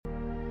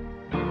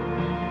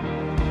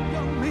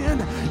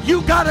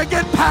You got to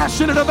get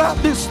passionate about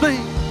this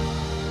thing.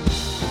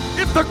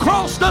 If the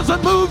cross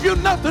doesn't move you,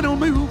 nothing will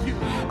move you.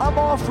 I'm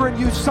offering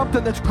you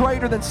something that's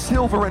greater than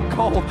silver and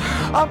gold.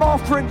 I'm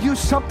offering you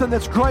something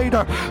that's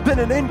greater than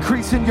an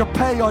increase in your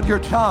pay on your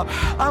job.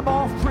 I'm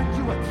offering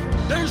you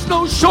There's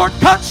no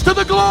shortcuts to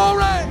the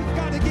glory. We've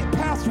got to get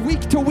past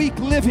week-to-week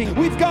living.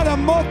 We've got to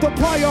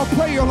multiply our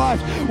prayer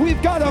life.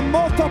 We've got to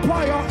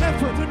multiply our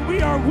effort. When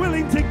we are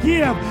willing to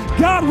give,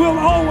 God will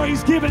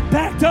always give it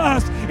back to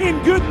us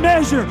in good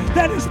measure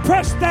that is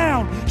pressed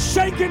down,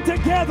 shaken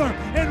together,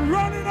 and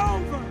running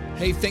over.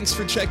 Hey, thanks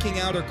for checking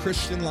out our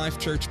Christian Life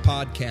Church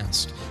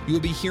podcast. You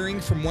will be hearing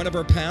from one of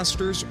our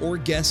pastors or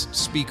guest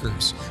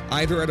speakers,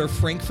 either at our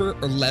Frankfurt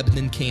or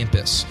Lebanon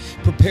campus.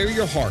 Prepare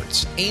your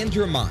hearts and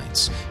your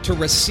minds to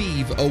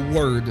receive a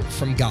word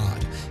from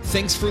God.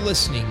 Thanks for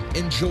listening.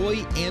 Enjoy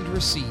and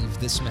receive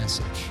this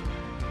message.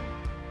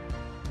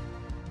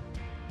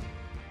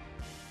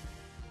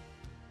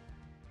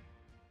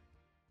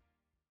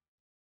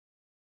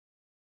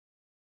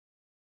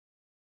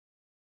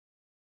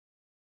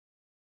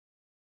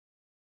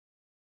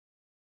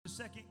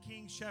 Second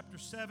Kings chapter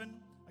 7.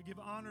 I give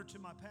honor to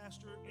my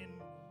pastor in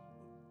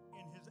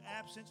his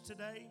absence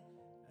today.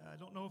 I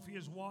don't know if he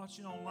is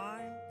watching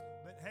online,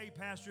 but hey,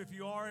 pastor, if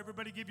you are,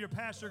 everybody give your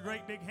pastor a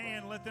great big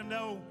hand. Let them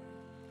know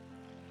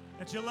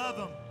that you love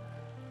them.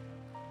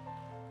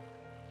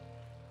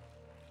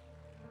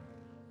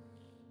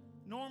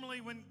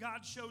 Normally when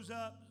God shows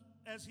up,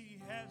 as he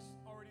has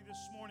already this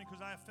morning,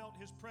 because I have felt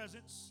his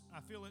presence, I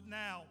feel it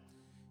now.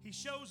 He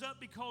shows up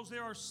because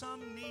there are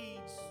some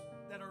needs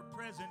that are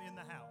present in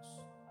the house.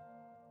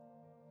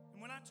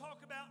 And when I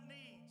talk about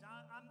needs,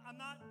 I'm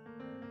not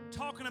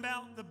talking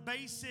about the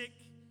basic,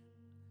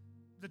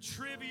 the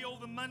trivial,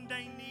 the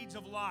mundane needs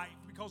of life,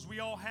 because we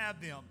all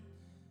have them.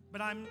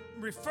 But I'm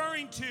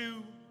referring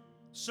to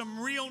some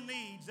real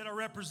needs that are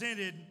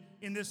represented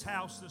in this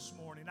house this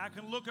morning. I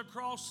can look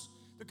across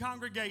the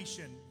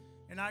congregation,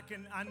 and I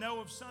know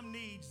of some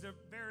needs that are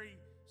very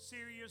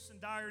serious and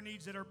dire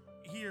needs that are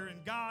here,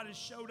 and God has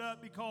showed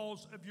up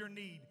because of your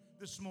need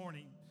this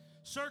morning.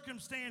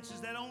 Circumstances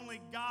that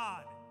only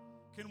God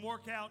can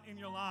work out in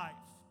your life,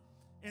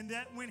 and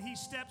that when he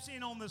steps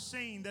in on the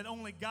scene, that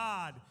only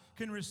God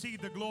can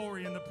receive the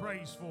glory and the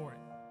praise for it.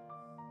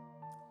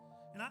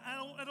 And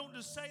I don't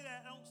just say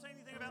that. I don't say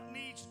anything about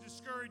needs to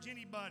discourage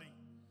anybody,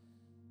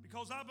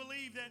 because I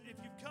believe that if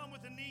you've come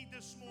with a need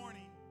this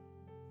morning,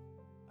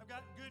 I've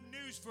got good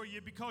news for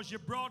you, because you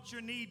brought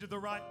your need to the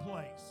right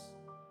place.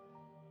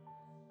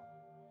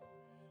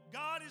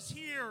 God is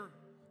here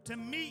to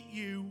meet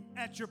you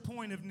at your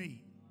point of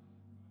need.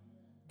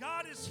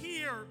 God is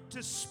here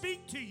to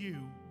speak to you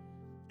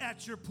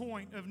at your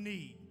point of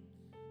need.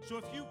 So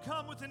if you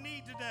come with a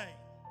need today,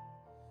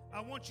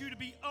 I want you to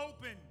be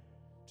open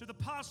to the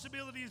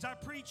possibility, as I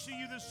preach to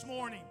you this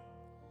morning,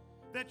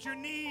 that your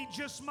need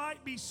just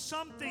might be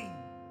something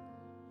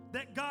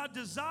that God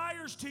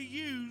desires to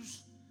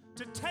use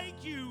to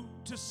take you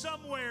to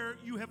somewhere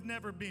you have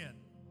never been.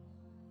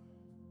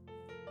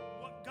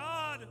 What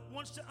God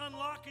wants to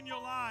unlock in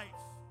your life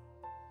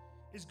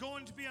is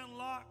going to be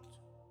unlocked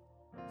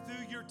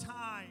through your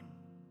time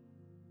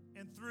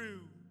and through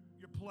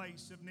your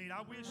place of need.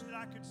 I wish that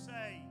I could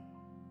say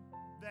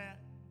that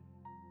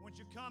once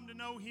you come to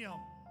know him,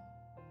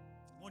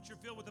 once you're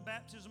filled with the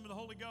baptism of the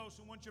Holy Ghost,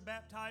 and once you're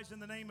baptized in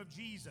the name of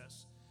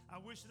Jesus, I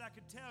wish that I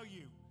could tell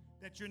you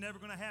that you're never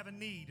going to have a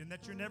need and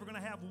that you're never going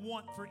to have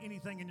want for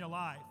anything in your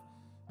life.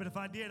 But if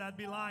I did, I'd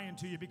be lying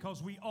to you,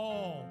 because we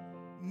all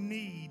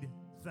need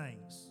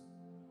things.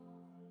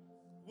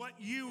 What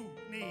you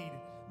need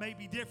may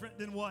be different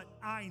than what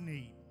I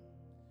need.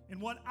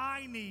 And what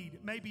I need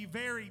may be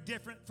very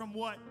different from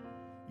what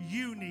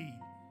you need.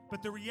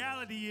 But the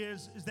reality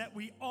is that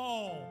we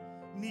all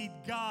need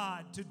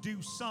God to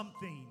do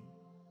something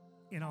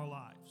in our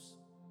lives.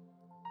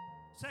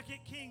 2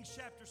 Kings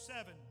chapter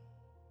 7,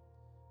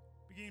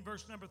 beginning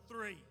verse number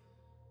 3.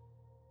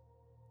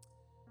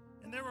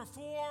 And there were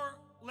 4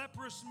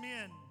 leprous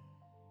men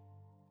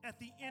at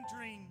the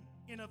entering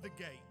in of the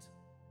gate.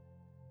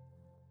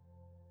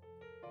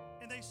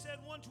 And they said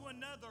one to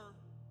another,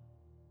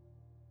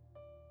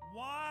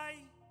 "Why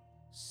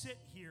sit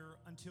here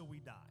until we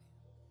die?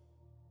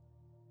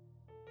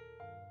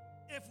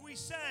 If we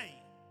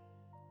say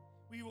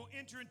we will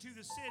enter into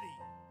the city,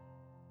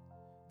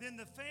 then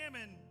the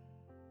famine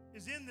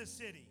is in the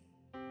city,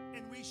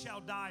 and we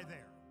shall die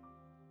there."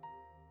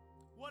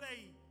 What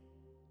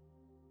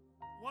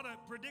a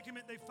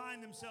predicament they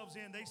find themselves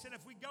in. They said,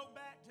 if we go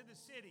back to the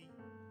city,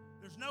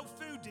 there's no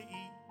food to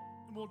eat,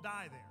 and we'll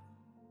die there.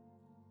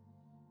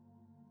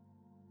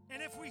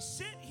 And if we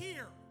sit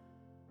here,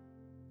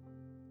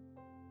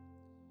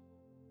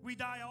 we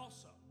die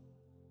also.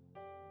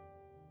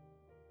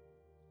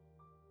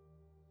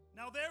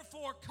 Now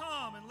therefore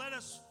come and let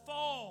us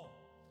fall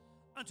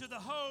unto the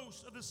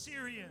host of the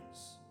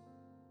Syrians.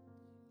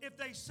 If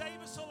they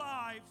save us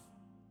alive,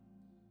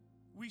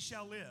 we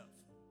shall live.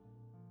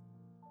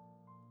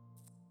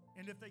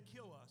 And if they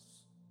kill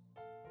us,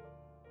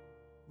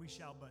 we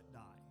shall but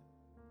die.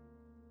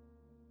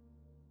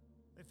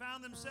 They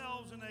found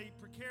themselves in a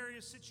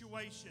precarious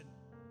situation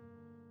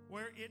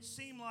where it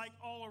seemed like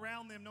all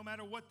around them, no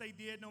matter what they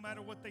did, no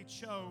matter what they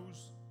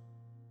chose,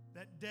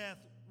 that death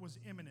was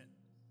imminent.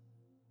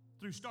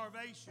 Through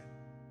starvation,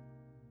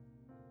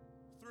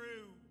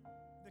 through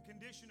the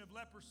condition of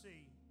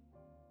leprosy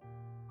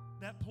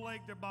that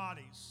plagued their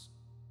bodies,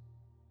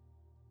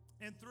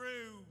 and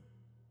through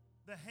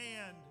the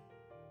hand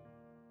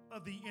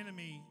of the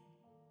enemy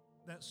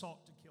that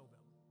sought to kill them.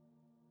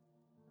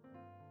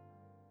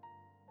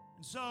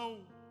 And so,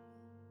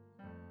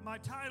 my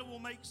title will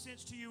make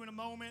sense to you in a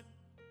moment,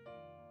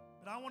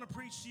 but I want to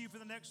preach to you for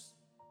the next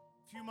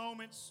few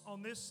moments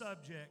on this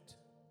subject: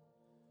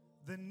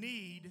 the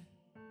need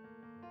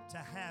to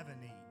have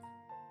a need.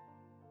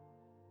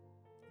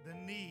 The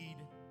need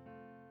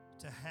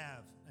to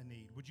have a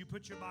need. Would you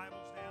put your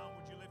Bibles down?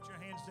 Would you lift your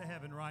hands to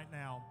heaven right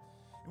now?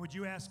 And would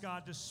you ask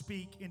God to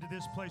speak into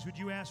this place? Would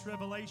you ask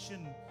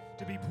revelation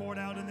to be poured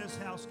out in this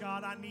house?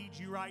 God, I need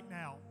you right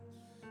now.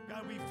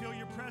 God, we feel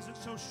your presence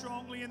so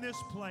strongly in this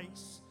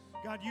place.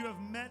 God, you have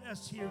met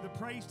us here. The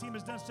praise team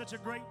has done such a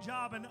great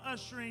job in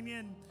ushering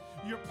in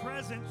your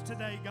presence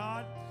today,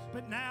 God.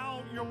 But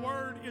now your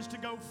word is to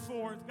go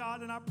forth,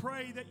 God, and I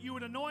pray that you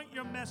would anoint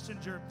your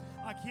messenger.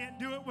 I can't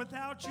do it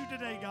without you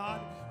today,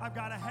 God. I've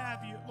got to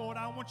have you, Lord.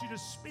 I want you to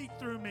speak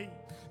through me.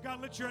 God,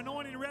 let your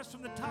anointing rest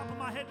from the top of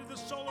my head to the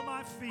sole of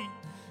my feet.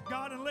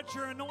 God, and let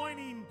your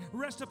anointing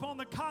rest upon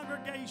the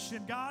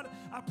congregation. God,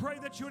 I pray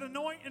that you would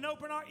anoint and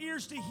open our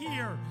ears to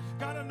hear.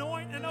 God,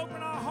 anoint and open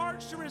our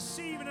hearts to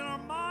receive and our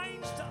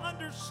minds to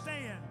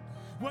understand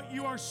what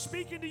you are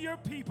speaking to your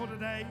people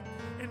today,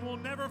 and we'll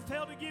never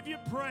fail to give you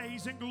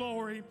praise and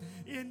glory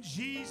in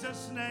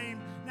Jesus' name.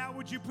 Now,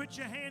 would you put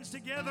your hands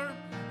together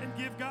and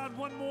give God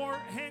one more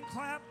hand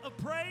clap of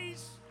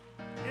praise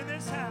in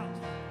this house?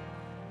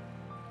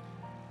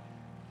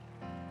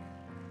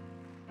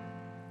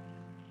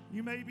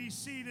 You may be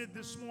seated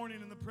this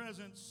morning in the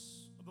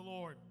presence of the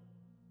Lord.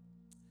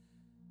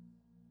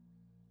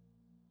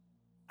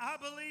 I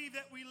believe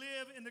that we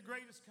live in the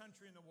greatest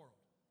country in the world.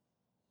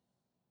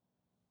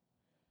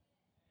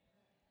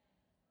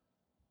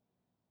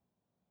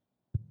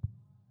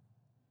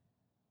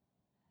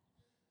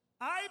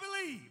 I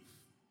believe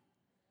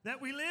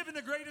that we live in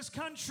the greatest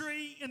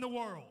country in the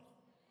world.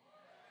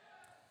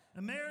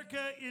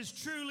 America is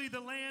truly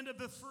the land of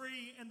the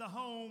free and the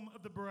home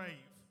of the brave.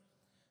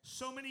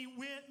 So many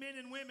men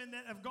and women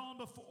that have gone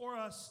before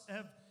us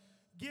have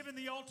given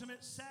the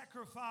ultimate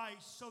sacrifice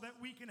so that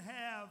we can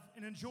have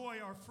and enjoy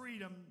our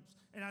freedoms.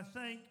 And I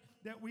think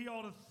that we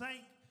ought to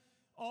thank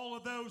all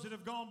of those that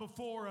have gone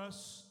before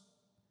us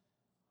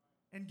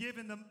and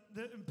given them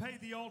and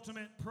paid the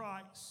ultimate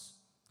price.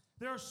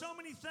 There are so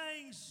many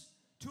things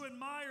to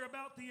admire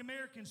about the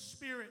American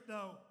spirit,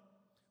 though.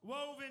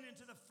 Woven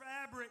into the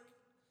fabric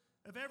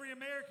of every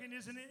American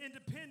is an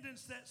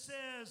independence that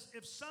says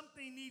if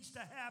something needs to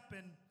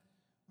happen,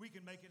 we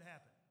can make it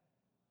happen.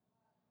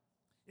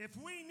 If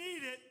we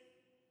need it,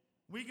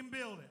 we can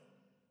build it.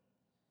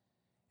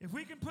 If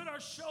we can put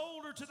our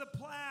shoulder to the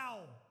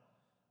plow,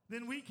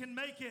 then we can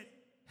make it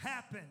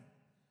happen.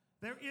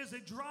 There is a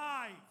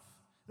drive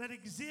that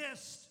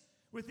exists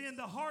within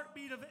the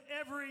heartbeat of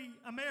every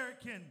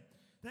American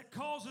that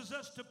causes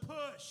us to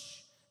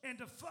push and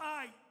to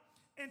fight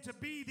and to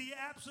be the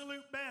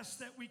absolute best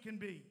that we can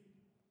be.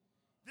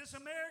 This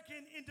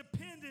American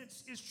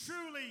independence is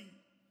truly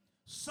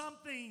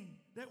something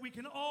that we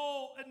can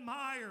all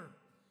admire.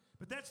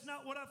 But that's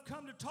not what I've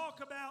come to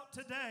talk about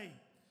today.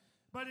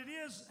 But it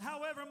is,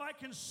 however, my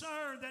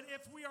concern that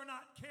if we are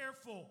not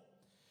careful,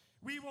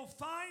 we will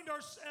find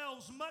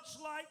ourselves much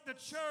like the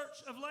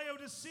church of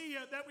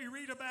Laodicea that we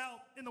read about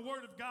in the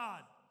Word of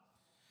God.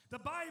 The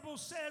Bible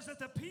says that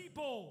the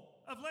people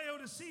of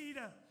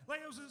Laodicea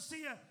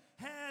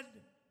had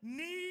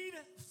need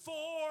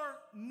for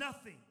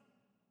nothing.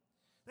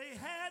 They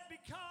had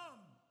become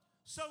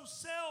so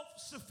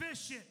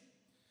self-sufficient.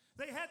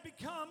 They had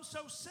become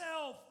so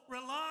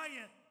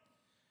self-reliant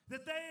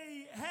that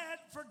they had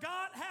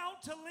forgot how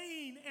to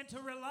lean and to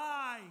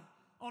rely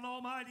on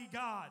Almighty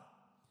God.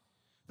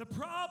 The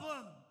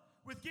problem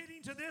with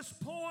getting to this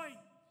point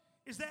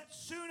is that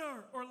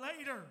sooner or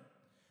later,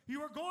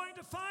 you are going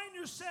to find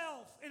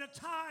yourself in a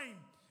time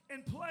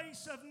and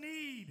place of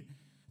need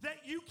that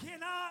you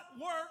cannot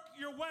work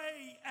your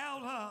way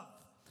out of.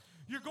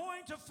 You're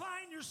going to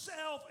find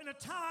yourself in a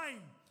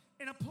time,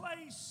 in a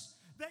place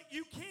that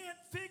you can't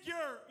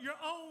figure your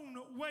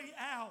own way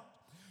out.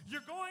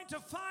 You're going to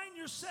find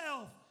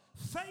yourself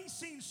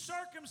facing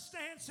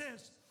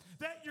circumstances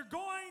that you're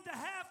going to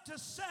have to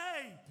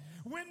say,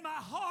 when my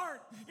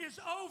heart is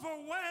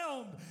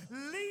overwhelmed,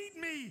 lead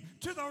me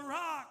to the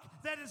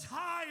rock that is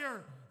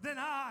higher than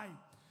I.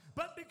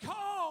 But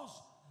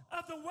because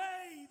of the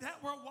way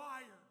that we're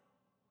wired,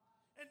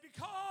 and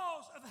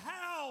because of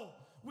how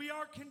we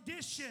are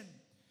conditioned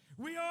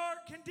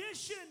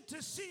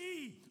to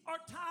see our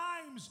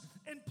times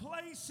and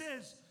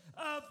places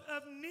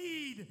of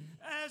need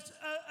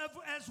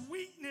as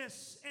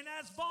weakness and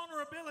as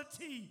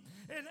vulnerability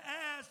and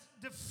as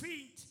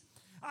defeat.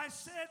 I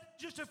said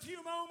just a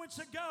few moments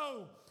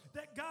ago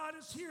that God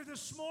is here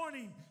this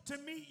morning to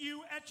meet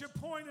you at your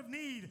point of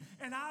need,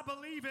 and I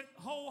believe it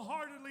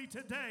wholeheartedly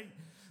today.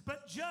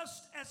 But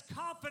just as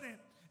confident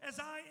as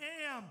I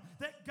am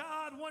that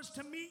God wants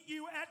to meet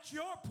you at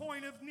your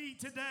point of need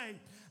today,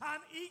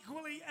 I'm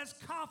equally as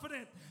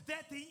confident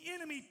that the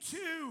enemy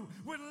too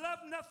would love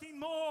nothing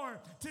more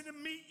than to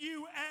meet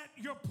you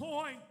at your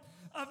point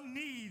of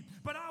need.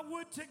 But I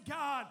would to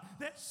God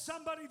that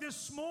somebody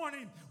this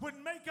morning would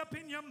make up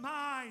in your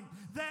mind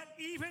that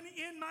even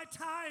in my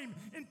time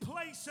and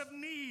place of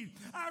need,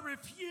 I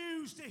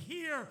refuse to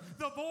hear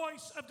the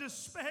voice of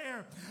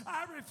despair.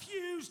 I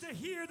refuse to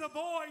hear the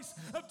voice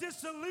of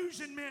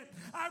disillusionment.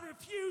 I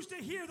refuse to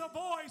hear the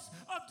voice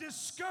of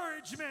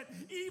discouragement.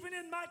 Even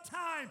in my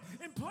time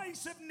and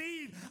place of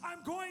need,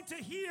 I'm going to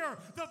hear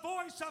the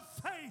voice of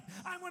faith.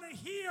 I'm going to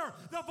hear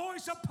the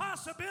voice of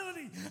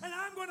possibility, and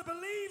I'm going to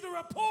believe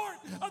the report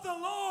of the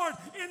Lord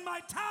in my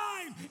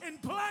time and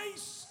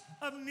place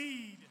of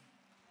need.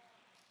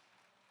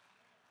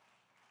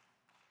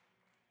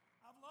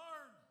 I've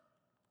learned,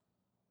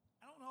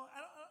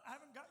 I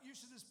haven't got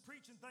used to this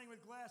preaching thing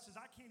with glasses.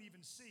 I can't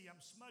even see. I'm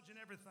smudging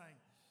everything.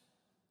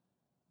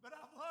 But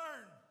I've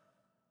learned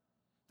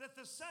that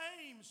the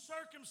same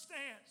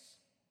circumstance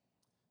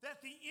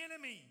that the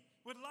enemy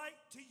would like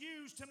to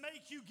use to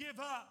make you give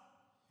up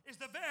is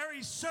the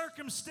very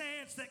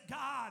circumstance that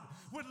God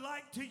would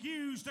like to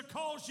use to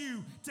cause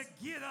you to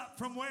get up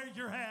from where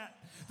you're at.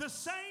 The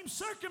same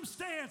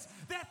circumstance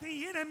that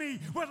the enemy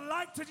would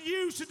like to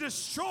use to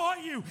destroy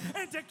you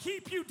and to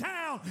keep you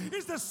down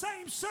is the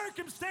same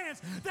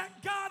circumstance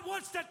that God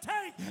wants to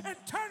take and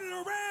turn it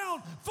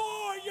around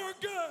for your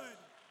good.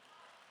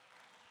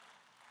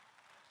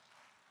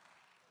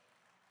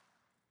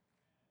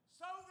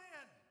 So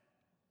then,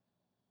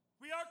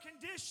 we are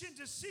conditioned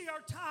to see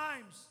our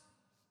times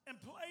and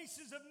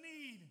places of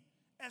need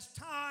as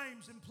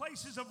times and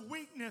places of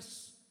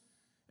weakness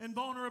and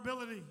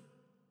vulnerability.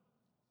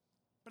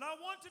 But I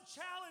want to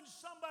challenge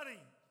somebody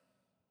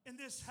in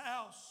this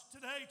house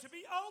today to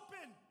be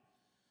open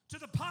to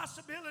the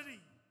possibility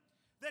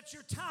that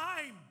your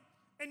time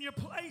and your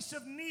place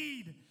of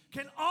need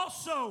can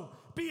also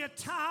be a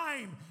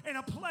time and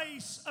a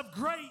place of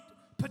great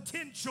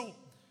potential.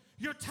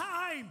 Your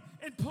time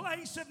and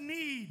place of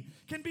need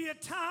can be a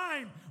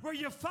time where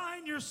you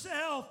find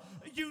yourself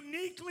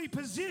uniquely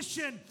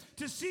positioned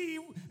to see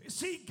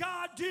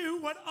God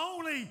do what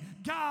only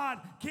God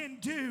can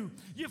do.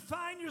 You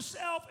find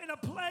yourself in a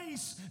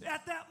place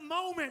at that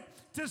moment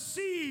to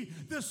see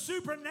the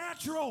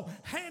supernatural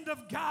hand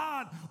of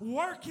God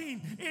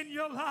working in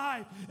your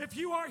life. If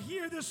you are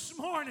here this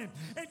morning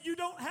and you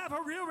don't have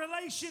a real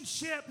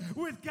relationship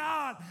with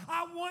God,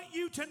 I want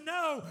you to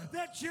know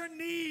that your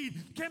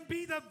need can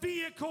be the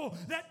vehicle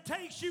that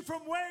takes you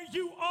from where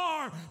you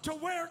are to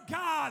where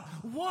God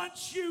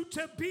wants you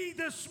to be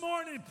this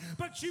morning.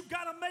 But you've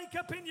got to make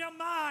up in your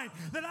mind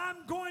that I'm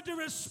going to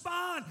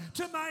respond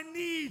to my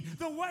need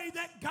the way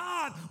that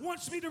God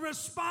wants me to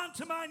respond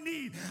to my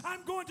need.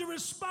 I'm going to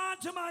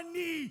respond to my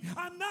need.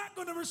 I'm not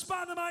going to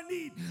respond to my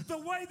need the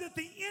way that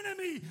the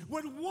enemy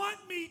would want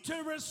me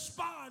to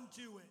respond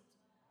to it.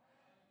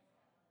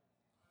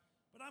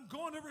 But I'm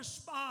going to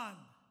respond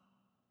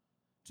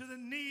to the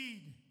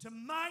need, to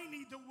my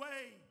need, the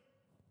way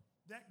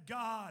that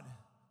God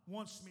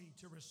wants me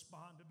to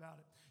respond about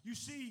it. You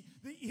see,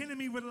 the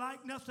enemy would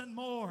like nothing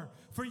more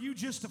for you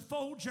just to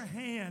fold your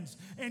hands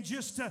and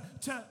just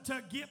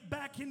to get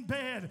back in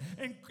bed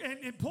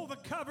and pull the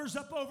covers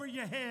up over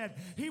your head.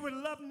 He would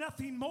love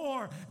nothing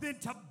more than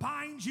to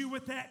bind you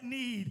with that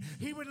need.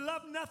 He would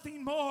love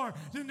nothing more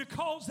than to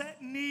cause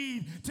that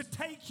need to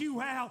take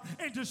you out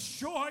and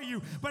destroy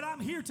you. But I'm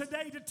here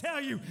today to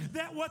tell you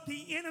that what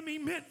the enemy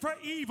meant for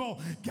evil,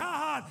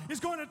 God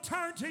is going to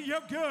turn to your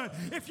good.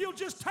 If you'll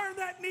just turn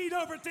that need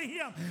over to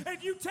Him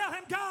and you tell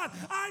Him, God,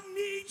 I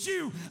need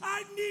you.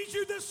 I need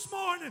you this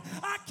morning.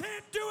 I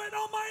can't do it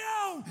on my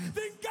own.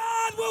 Then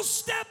God will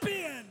step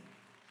in.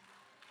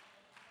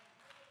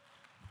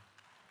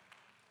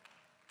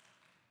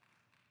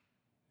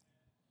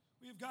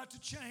 We've got to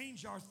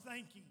change our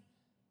thinking.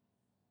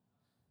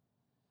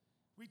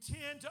 We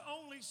tend to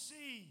only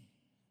see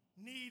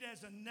need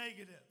as a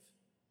negative,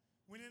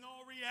 when in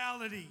all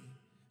reality,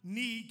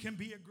 need can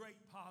be a great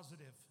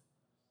positive.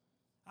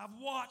 I've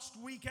watched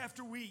week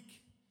after week,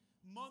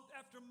 month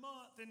after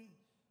month, and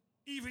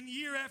even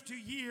year after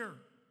year,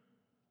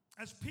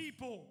 as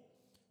people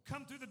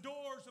come through the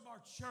doors of our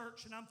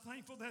church, and I'm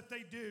thankful that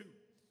they do.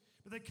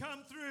 But they come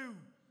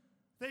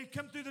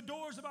through the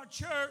doors of our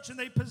church, and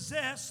they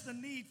possess the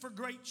need for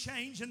great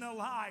change in their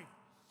life.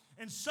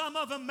 And some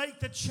of them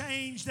make the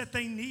change that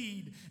they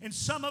need, and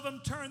some of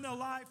them turn their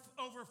life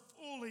over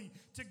fully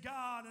to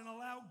God and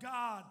allow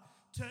God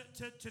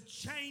to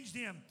change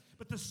them.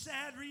 But the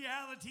sad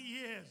reality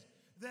is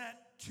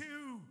that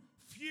too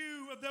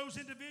few of those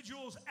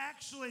individuals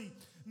actually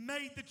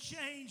made the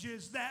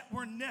changes that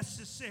were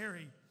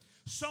necessary.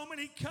 So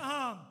many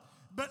come,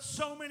 but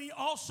so many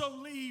also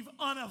leave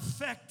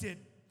unaffected.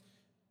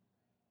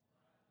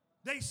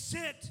 They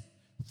sit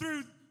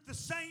through the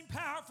same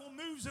powerful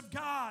moves of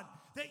God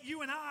that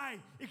you and I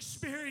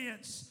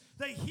experience.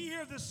 They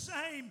hear the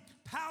same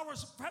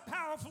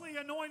powerfully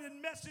anointed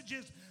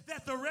messages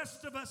that the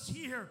rest of us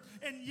hear,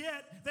 and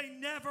yet they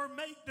never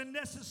make the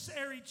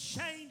necessary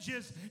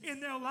changes in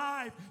their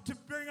life to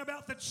bring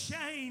about the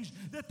change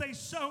that they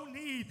so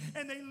need.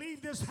 And they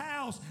leave this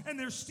house and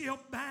they're still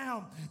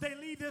bound. They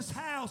leave this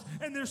house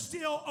and they're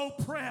still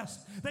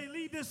oppressed. They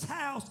leave this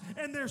house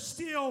and they're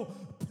still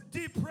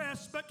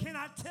depressed. But can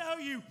I tell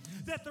you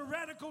that the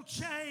radical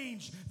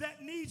change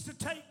that needs to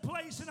take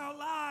place in our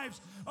lives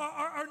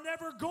are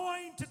never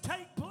going to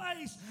take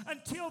place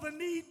until the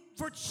need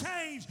for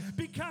change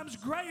becomes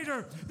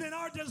greater than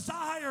our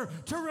desire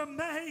to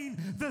remain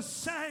the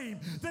same.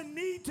 The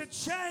need to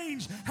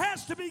change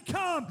has to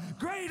become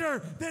greater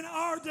than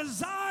our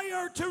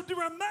desire to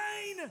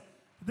remain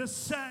the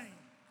same.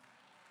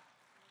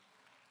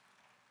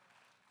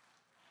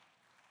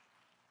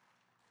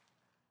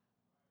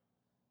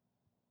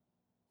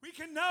 We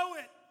can know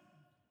it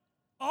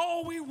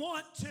all we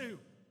want to,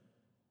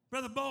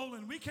 Brother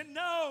Bolin. We can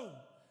know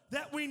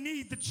that we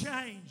need the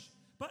change.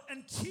 But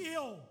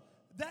until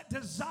that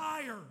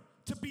desire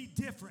to be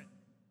different,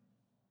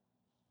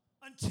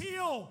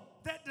 until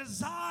that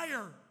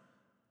desire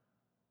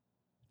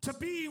to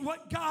be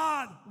what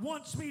God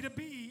wants me to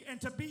be and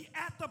to be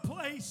at the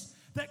place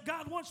that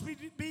God wants me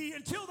to be,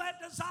 until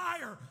that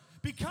desire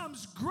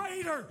becomes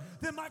greater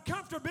than my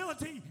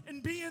comfortability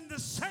in being the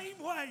same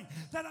way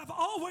that I've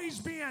always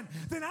been,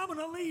 then I'm going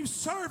to leave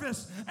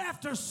service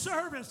after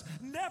service,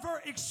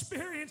 never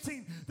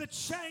experiencing the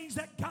change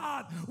that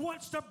God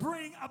wants to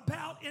bring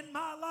about in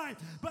my life.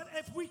 But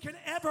if we can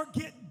ever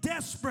get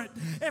desperate,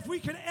 if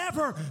we can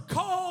ever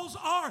cause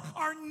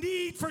our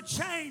need for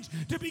change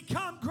to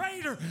become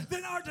greater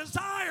than our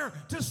desire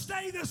to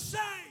stay the same,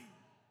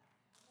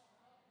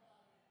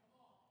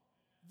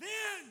 then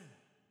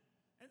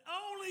and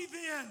only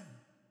then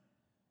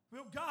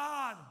will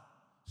God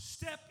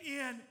step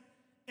in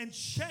and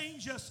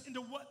change us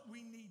into what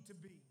we need to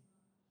be.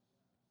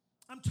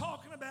 I'm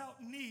talking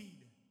about need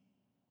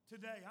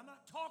today. I'm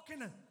not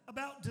talking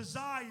about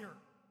desire.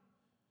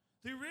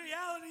 The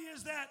reality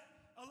is that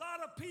a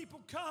lot of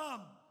people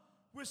come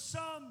with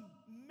some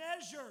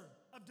measure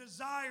of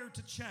desire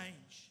to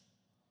change.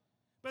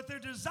 But their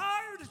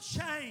desire to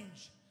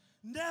change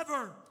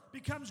never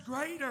becomes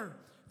greater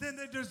than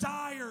the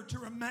desire to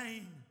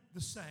remain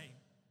the same.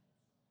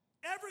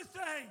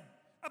 Everything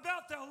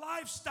about their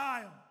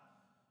lifestyle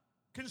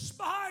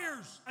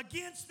conspires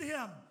against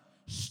them,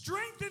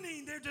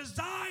 strengthening their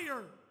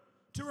desire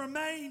to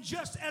remain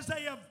just as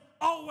they have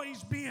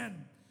always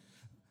been.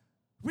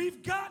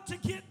 We've got to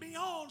get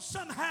beyond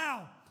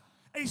somehow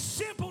a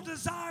simple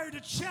desire to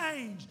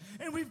change,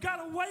 and we've got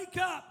to wake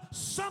up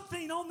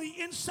something on the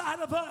inside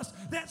of us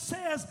that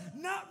says,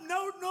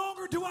 no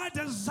longer do I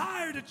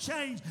desire to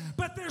change,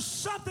 but there's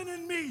something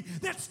in me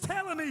that's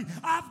telling me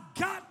I've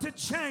got to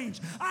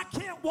change. I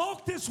can't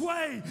walk this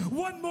way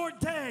one more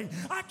day.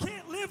 I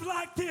can't live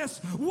like this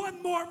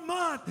one more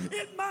month.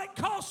 It might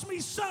cost me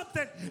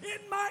something.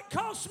 It might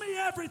cost me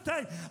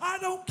everything. I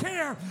don't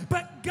care.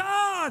 But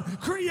God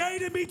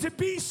created me to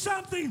be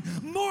something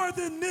more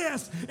than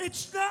this.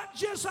 It's not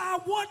just I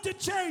want to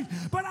change,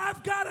 but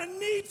I've got a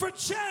need for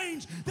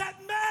change that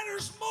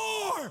matters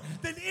more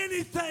than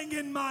anything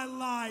in my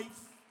life.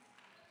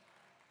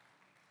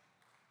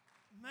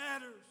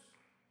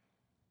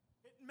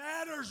 It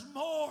matters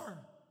more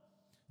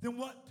than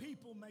what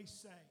people may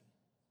say.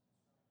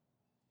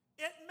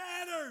 It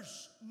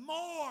matters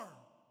more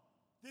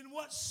than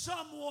what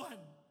someone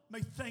may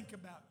think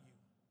about you.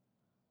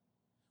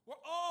 We're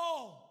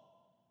all,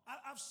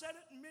 I've said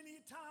it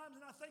many times,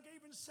 and I think I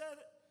even said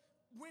it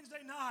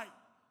Wednesday night,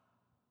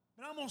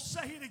 but I'm going to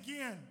say it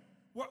again.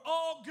 We're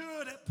all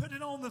good at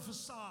putting on the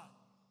facade.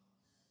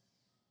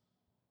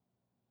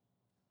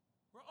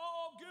 We're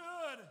all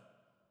good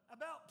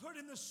about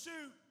putting the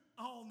suit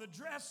on, the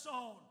dress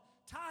on,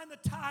 tying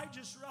the tie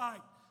just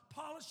right,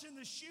 polishing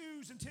the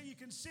shoes until you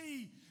can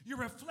see your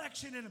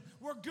reflection in them.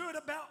 We're good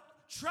about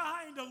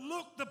trying to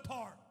look the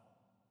part.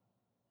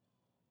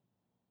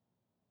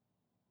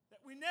 That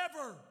we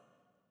never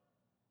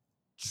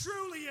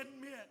truly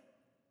admit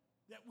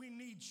that we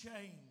need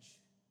change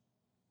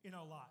in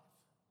our life.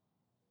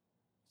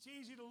 It's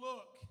easy to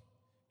look.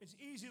 It's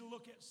easy to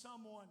look at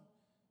someone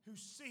who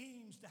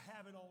seems to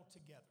have it all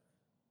together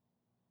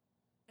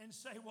and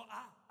say, well,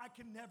 I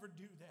can never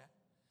do that.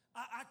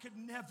 I could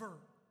never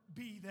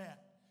be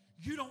that.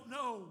 You don't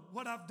know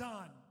what I've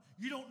done.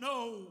 You don't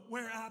know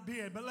where I've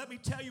been. But let me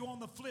tell you on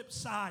the flip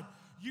side,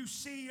 you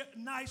see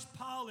nice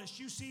polish.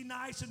 You see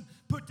nice and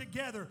put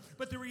together.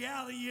 But the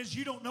reality is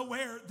you don't know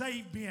where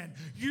they've been.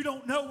 You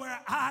don't know where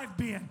I've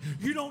been.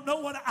 You don't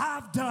know what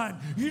I've done.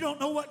 You don't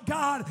know what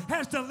God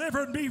has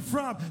delivered me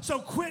from. So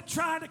quit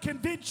trying to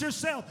convince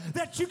yourself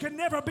that you can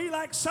never be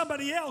like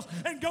somebody else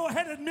and go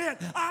ahead and admit,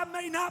 I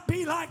may not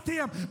be like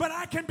them, but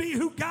I can be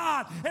who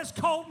God has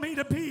called me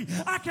to be.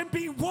 I can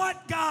be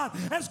what God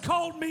has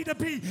called me to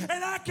be.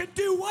 And I can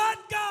do what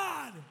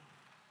God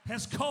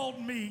has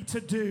called me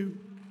to do.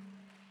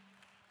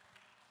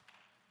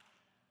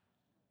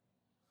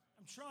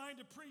 trying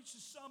to preach to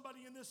somebody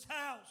in this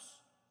house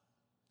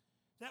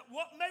that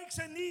what makes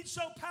a need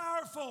so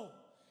powerful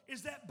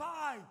is that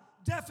by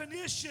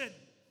definition,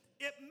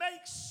 it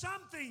makes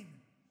something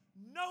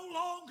no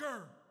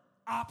longer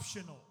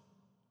optional.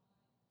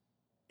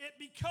 It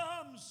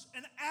becomes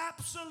an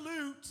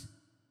absolute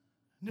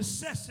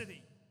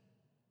necessity.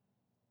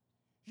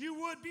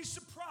 You would be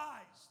surprised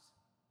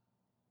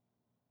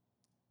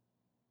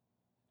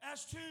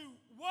as to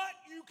what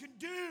you can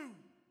do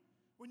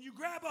when you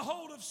grab a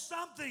hold of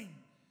something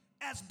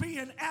as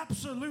being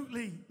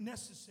absolutely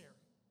necessary.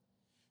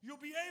 You'll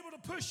be able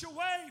to push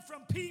away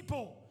from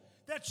people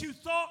that you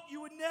thought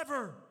you would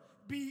never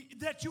be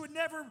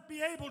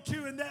able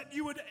to, and that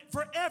you would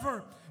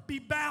forever be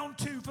bound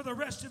to for the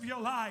rest of your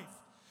life.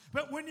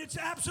 But when it's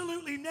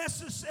absolutely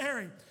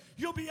necessary,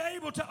 you'll be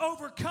able to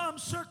overcome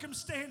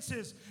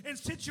circumstances and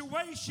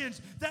situations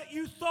that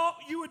you thought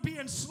you would be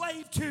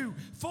enslaved to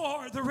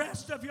for the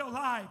rest of your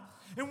life.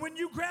 And when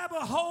you grab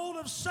a hold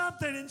of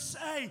something and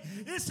say,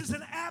 this is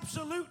an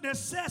absolute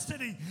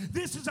necessity,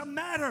 this is a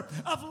matter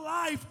of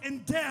life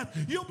and death,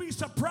 you'll be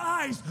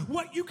surprised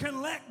what you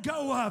can let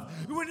go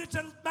of. When it's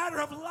a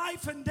matter of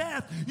life and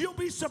death, you'll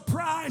be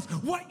surprised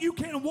what you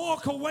can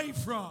walk away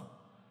from.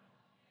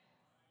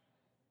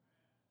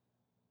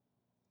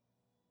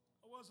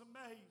 I was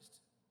amazed.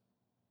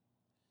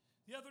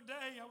 The other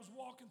day, I was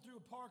walking through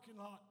a parking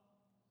lot.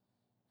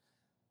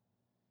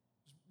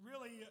 It was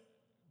really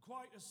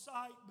quite a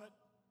sight, but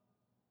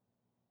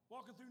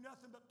walking through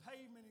nothing but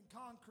pavement and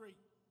concrete.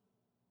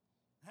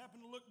 I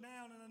happened to look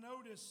down and I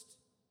noticed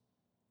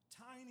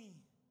tiny,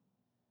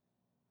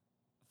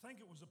 I think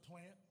it was a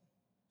plant,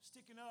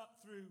 sticking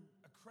up through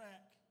a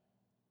crack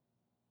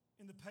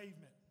in the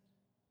pavement.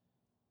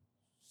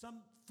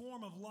 Some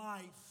form of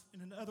life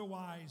in an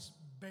otherwise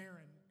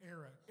barren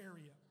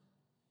area.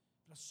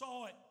 But I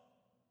saw it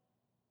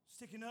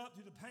sticking up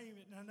through the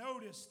pavement, and I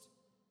noticed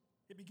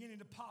it beginning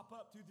to pop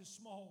up through this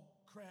small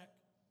crack.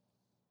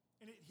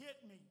 And it hit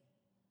me.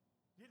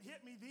 It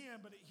hit me then,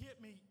 but it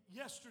hit me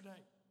yesterday.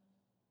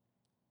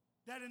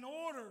 That in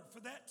order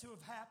for that to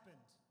have happened,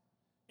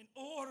 in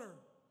order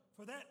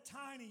for that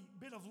tiny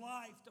bit of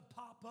life to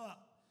pop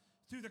up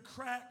through the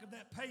crack of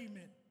that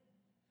pavement,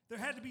 there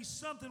had to be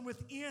something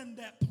within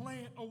that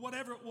plant or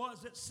whatever it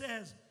was that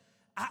says,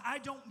 I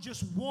don't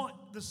just want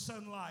the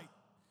sunlight,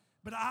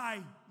 but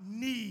I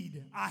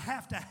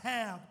have to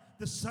have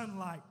the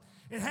sunlight.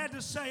 It had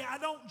to say, I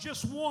don't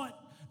just want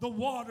the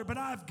water, but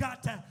I've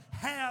got to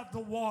have the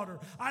water.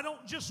 I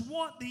don't just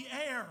want the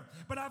air,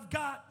 but I've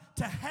got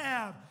to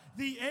have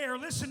the air.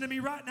 Listen to me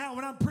right now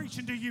when I'm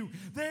preaching to you.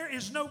 There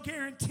is no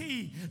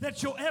guarantee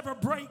that you'll ever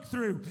break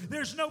through.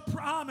 There's no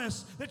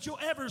promise that you'll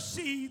ever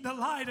see the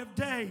light of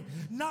day.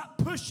 Not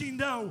pushing,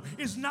 though,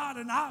 is not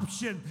an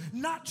option.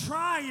 Not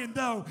trying,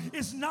 though,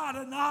 is not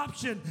an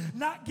option.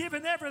 Not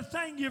giving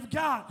everything you've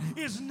got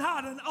is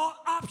not an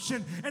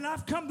option. And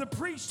I've come to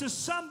preach to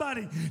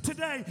somebody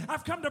today.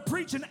 I've come to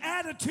preach an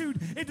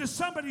attitude into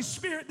somebody's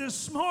spirit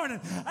this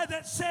morning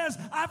that says,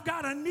 I've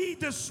got a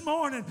need this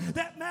morning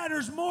that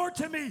matters more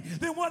to me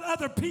than what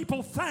other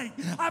people think.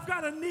 I've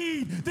got a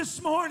need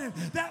this morning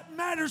that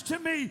matters to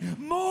me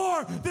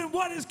more than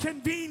what is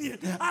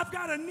convenient. I've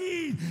got a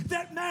need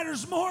that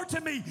matters more to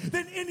me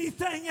than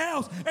anything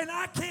else, and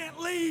I can't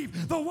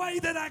leave the way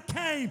that I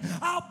came.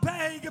 I'll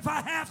beg if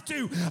I have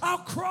to. I'll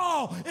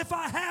crawl if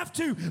I have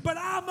to, but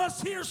I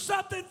must hear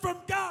something from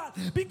God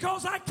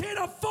because I can't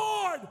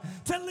afford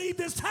to leave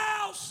this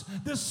house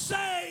the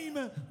same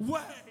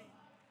way.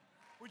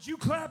 Would you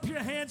clap your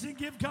hands and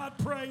give God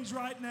praise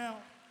right now?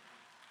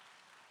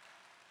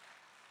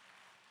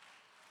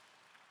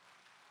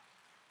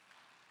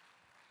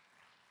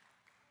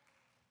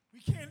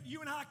 You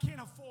and I can't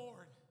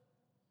afford.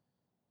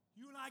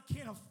 You and I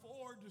can't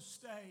afford to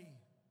stay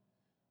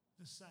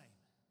the same.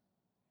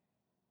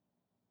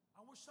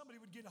 I wish somebody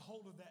would get a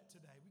hold of that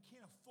today. We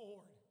can't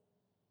afford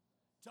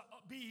to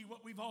be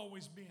what we've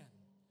always been.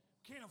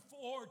 We can't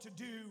afford to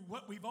do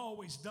what we've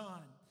always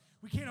done.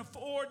 We can't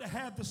afford to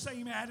have the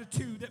same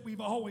attitude that we've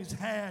always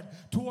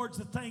had towards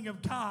the thing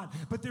of God.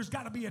 But there's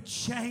got to be a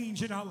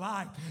change in our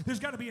life.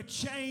 There's got to be a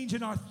change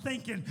in our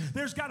thinking.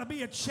 There's got to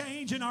be a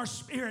change in our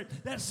spirit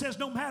that says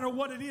no matter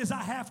what it is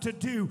I have to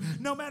do,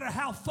 no matter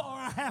how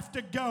far I have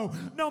to go,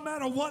 no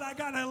matter what I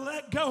got to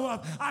let go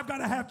of, I've got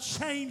to have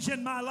change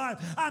in my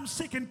life. I'm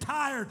sick and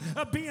tired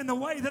of being the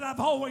way that I've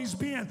always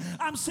been.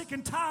 I'm sick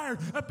and tired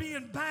of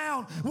being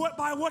bound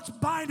by what's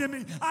binding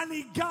me. I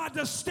need God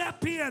to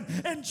step in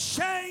and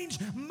change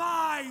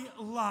my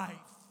life.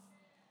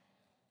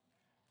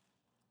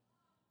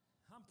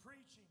 I'm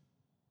preaching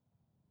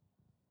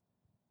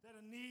that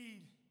a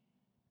need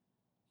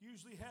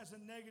usually has a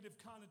negative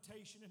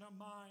connotation in our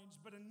minds,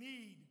 but a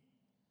need,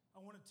 I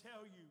want to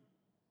tell you,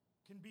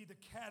 can be the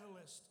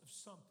catalyst of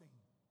something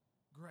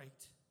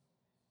great.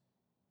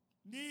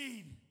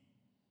 Need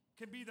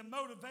can be the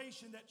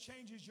motivation that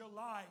changes your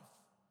life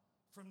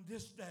from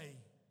this day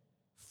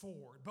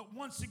forward. But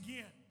once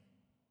again,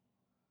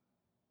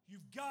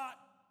 you've got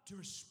to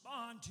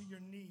respond to your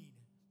need,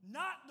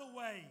 not the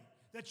way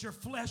that your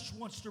flesh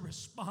wants to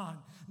respond.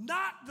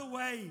 Not the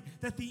way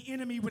that the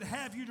enemy would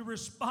have you to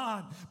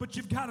respond, but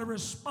you've got to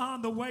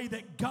respond the way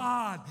that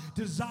God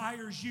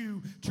desires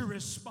you to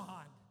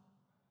respond.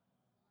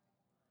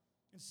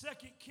 In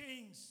 2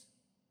 Kings,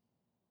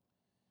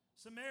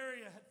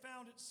 Samaria had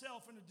found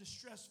itself in a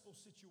distressful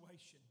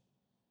situation.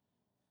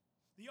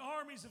 The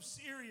armies of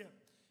Syria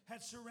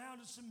had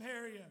surrounded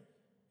Samaria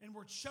and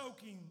were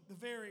choking the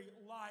very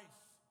life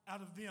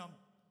out of them.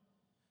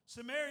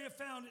 Samaria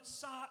found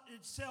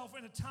itself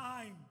in a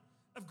time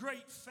of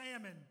great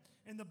famine.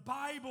 And the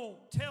Bible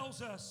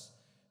tells us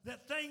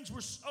that things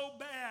were so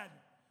bad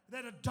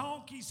that a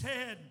donkey's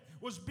head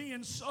was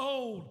being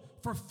sold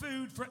for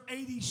food for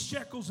 80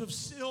 shekels of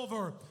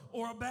silver,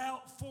 or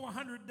about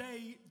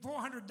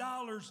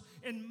 $400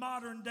 in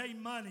modern day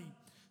money.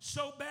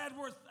 So bad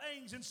were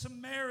things in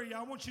Samaria,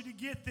 I want you to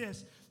get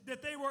this,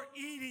 that they were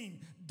eating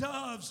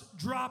dove's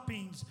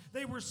droppings.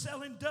 They were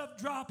selling dove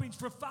droppings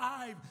for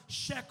 5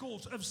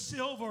 shekels of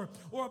silver,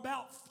 or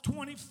about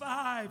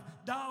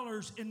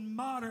 $25 in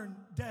modern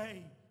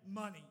day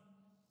money.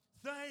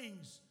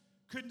 Things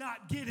could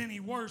not get any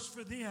worse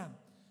for them.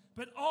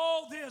 But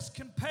all this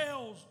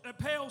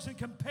pales in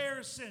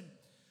comparison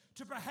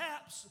to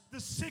perhaps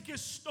the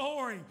sickest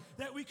story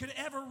that we could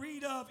ever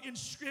read of in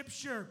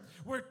Scripture,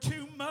 where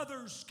 2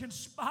 mothers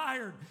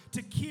conspired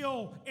to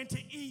kill and to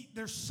eat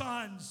their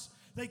sons.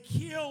 They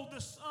killed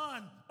the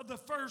son of the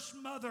first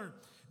mother.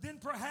 Then,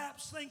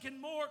 perhaps thinking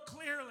more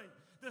clearly,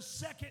 the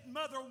second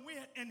mother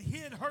went and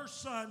hid her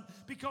son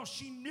because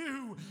she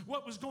knew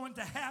what was going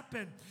to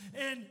happen.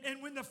 And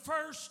when the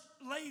first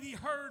lady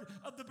heard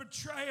of the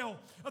betrayal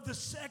of the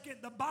second,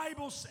 the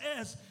Bible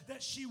says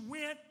that she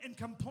went and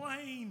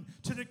complained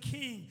to the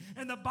king.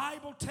 And the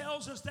Bible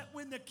tells us that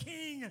when the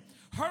king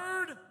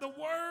heard the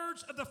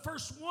words of the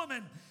first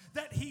woman,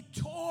 that he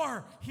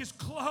tore his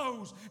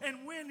clothes.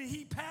 And when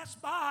he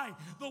passed by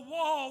the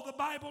wall, the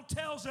Bible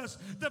tells us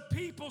the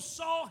people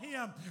saw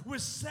him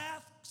with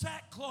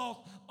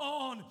sackcloth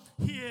on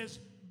his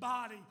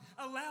body.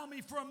 Allow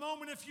me for a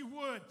moment, if you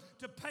would,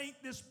 to paint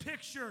this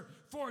picture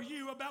for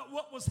you about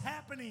what was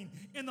happening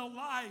in the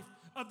life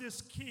of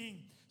this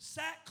king.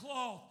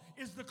 Sackcloth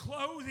is the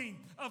clothing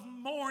of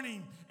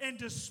mourning and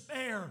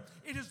despair.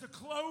 It is the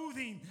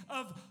clothing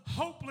of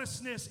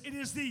hopelessness. It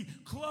is the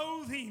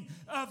clothing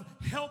of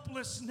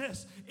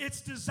helplessness. It's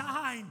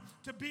designed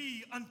to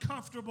be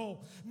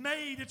uncomfortable.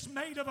 It's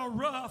made of a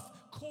rough,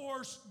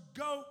 coarse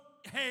goat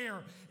hair.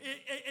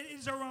 It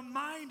is a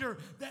reminder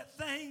that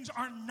things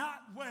are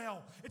not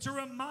well. It's a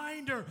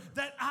reminder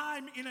that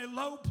I'm in a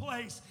low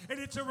place. And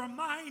it's a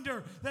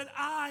reminder that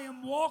I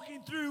am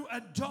walking through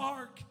a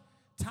dark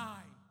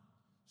time.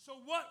 So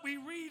what we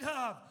read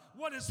of,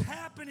 what is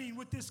happening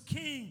with this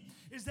king,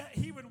 is that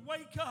he would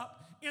wake up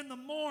in the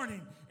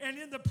morning, and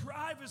in the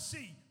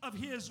privacy of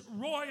his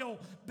royal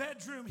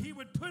bedroom, he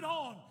would put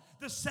on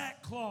the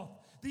sackcloth,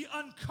 the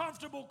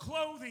uncomfortable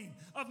clothing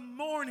of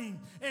mourning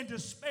and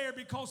despair,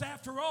 because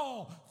after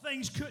all,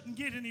 things couldn't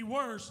get any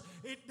worse.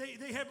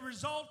 They had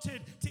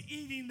resulted to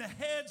eating the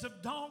heads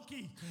of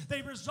donkeys.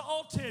 They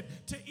resulted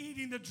to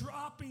eating the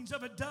droppings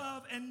of a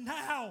dove, and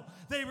now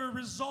they were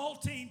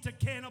resulting to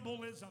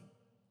cannibalism.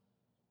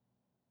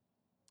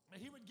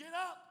 He would get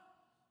up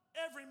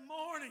every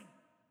morning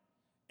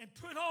and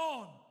put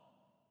on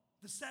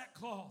the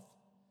sackcloth.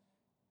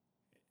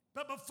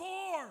 But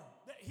before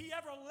that he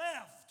ever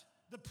left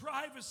the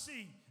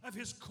privacy of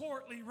his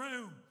courtly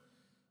room,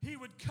 he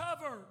would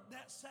cover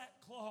that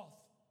sackcloth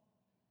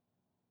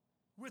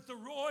with the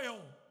royal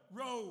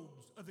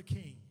robes of the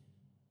king.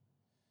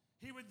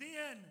 He would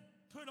then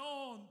put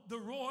on the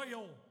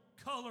royal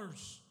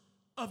colors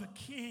of a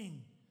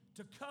king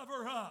to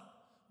cover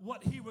up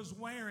what he was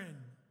wearing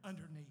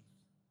underneath.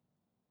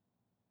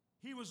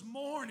 He was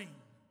mourning.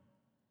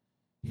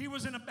 He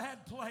was in a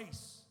bad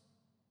place.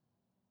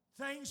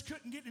 Things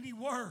couldn't get any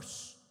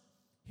worse.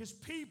 His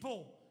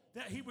people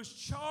that he was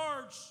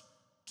charged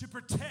to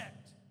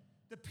protect,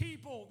 the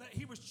people that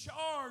he was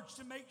charged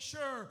to make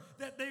sure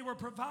that they were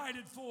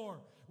provided for,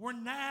 were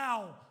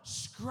now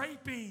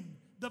scraping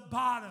the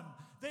bottom.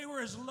 They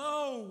were as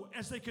low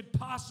as they could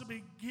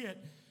possibly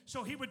get.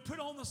 So he would put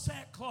on the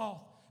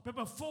sackcloth, but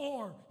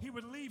before he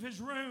would leave his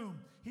room,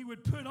 he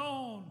would put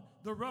on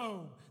the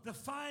robe, the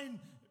fine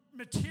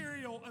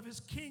material of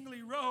his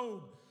kingly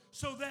robe,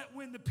 so that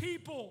when the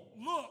people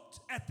looked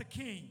at the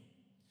king,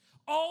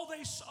 all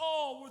they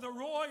saw were the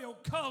royal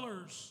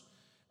colors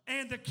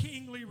and the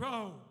kingly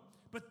robe.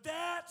 But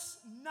that's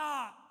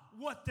not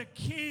what the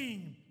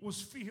king was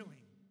feeling,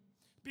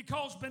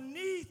 because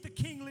beneath the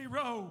kingly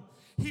robe,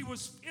 he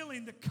was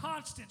feeling the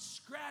constant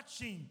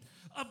scratching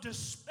of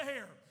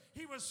despair.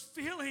 He was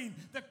feeling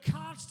the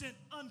constant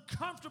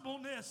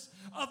uncomfortableness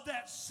of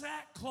that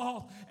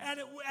sackcloth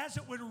as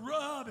it would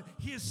rub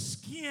his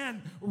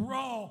skin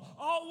raw.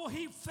 All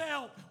he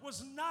felt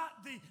was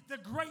not the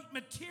great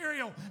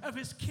material of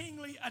his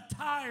kingly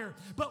attire,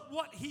 but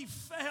what he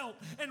felt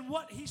and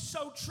what he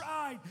so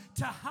tried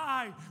to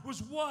hide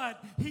was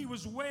what he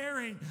was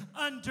wearing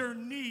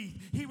underneath.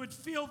 He would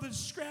feel the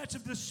scratch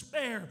of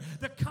despair,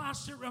 the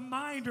constant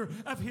reminder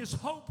of his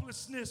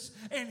hopelessness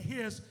and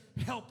his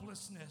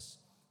helplessness.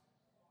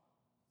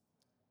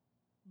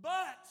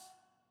 But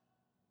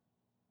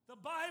the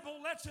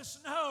Bible lets us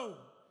know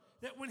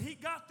that when he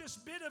got this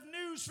bit of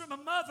news from a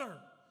mother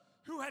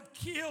who had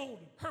killed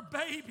her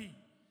baby,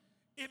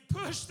 it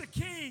pushed the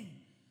king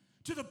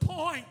to the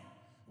point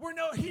where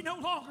he no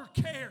longer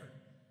cared.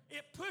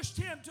 It pushed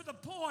him to the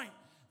point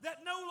that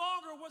no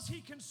longer was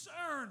he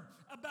concerned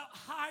about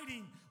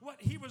hiding what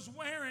he was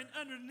wearing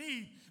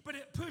underneath, but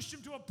it pushed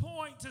him to a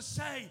point to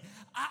say,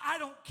 I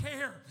don't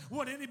care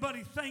what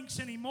anybody thinks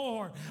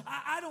anymore.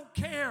 I don't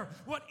care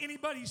what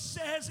anybody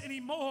says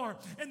anymore.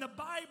 And the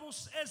Bible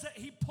says that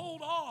he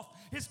pulled off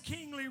his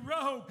kingly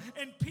robe,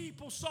 and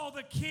people saw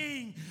the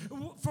king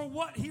for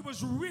what he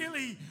was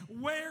really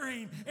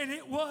wearing, and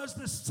it was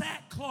the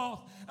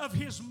sackcloth of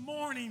his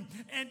mourning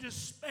and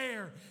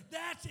despair.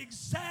 That's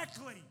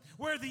exactly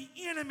where the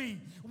enemy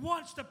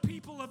wants the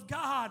people of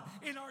God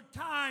in our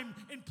time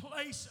and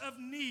place of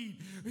need.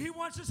 He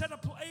wants us at a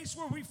place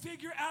where we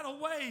figure out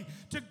a way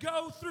to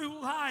go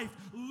through life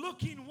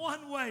looking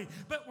one way,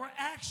 but we're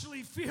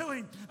actually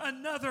feeling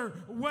another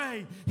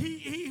way.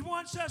 He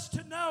wants us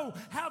to know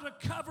how to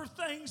cover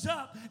things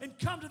up and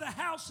come to the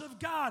house of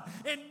God,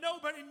 and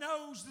nobody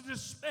knows the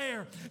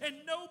despair, and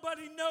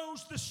nobody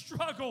knows the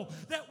struggle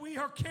that we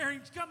are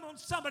carrying. Come on,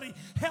 somebody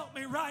help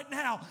me right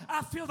now.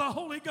 I feel the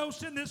Holy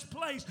Ghost in this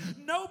place.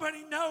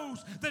 Nobody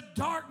knows the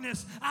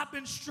darkness I've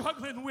been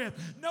struggling with.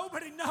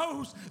 Nobody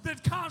knows the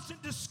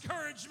constant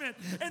discouragement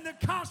and the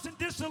constant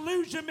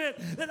disillusionment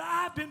that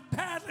I've been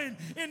battling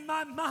in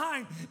my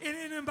mind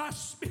and in my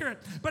spirit.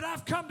 But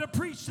I've come to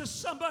preach to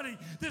somebody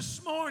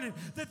this morning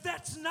that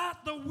that's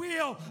not the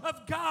will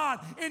of God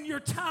in your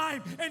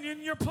time and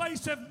in your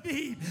place of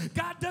need.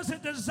 God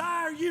doesn't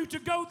desire you to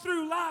go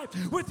through life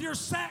with your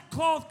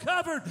sackcloth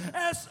covered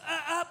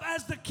up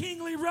as the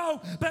kingly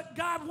robe, but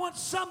God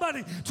wants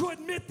somebody to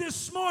admit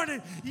this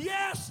morning,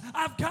 yes,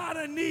 I've got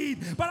a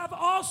need, but I've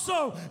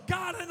also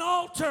got an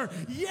altar.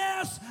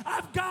 Yes,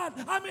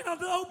 I'm in a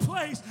low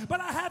place, but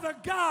I have a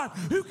God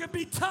who can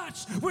be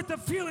touched with the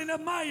feeling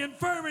of my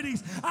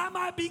infirmities. I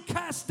might be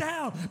cast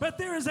down, but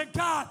there is a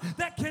God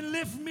that can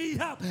lift me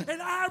up,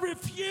 and I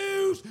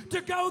refuse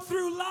to go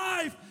through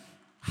life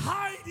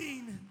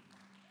hiding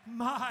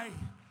my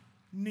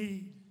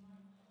need.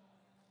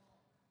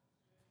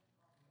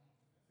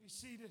 Be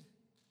seated.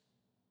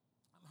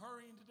 I'm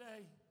hurrying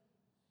today.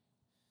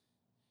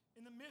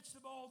 In the midst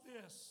of all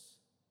this,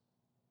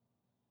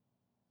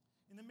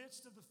 in the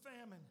midst of the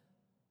famine,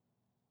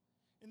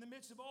 in the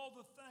midst of all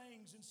the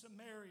things in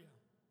Samaria,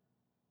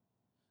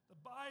 the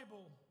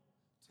Bible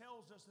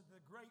tells us that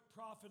the great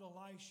prophet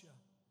Elisha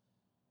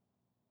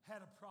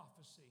had a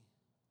prophecy.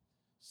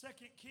 2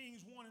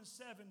 Kings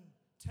 1:7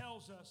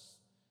 tells us,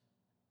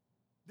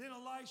 then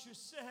Elisha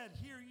said,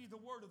 hear ye the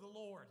word of the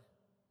Lord.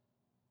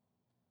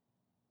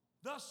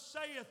 Thus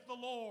saith the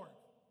Lord.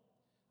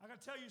 I got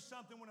to tell you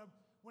something,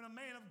 when a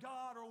man of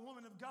God or a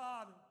woman of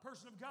God, a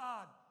person of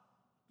God,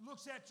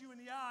 looks at you in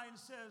the eye and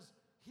says,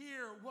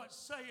 hear what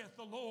saith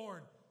the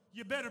Lord,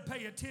 you better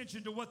pay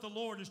attention to what the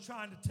Lord is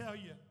trying to tell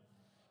you.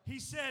 He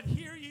said,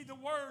 hear ye the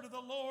word of the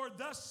Lord,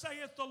 thus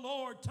saith the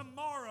Lord,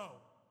 tomorrow,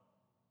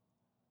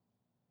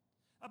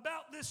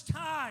 about this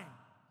time,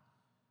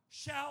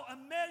 shall a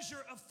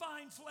measure of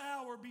fine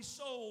flour be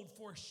sold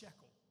for a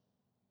shekel,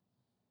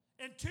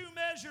 and 2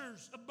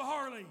 measures of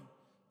barley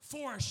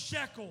for a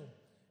shekel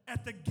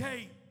at the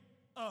gate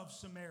of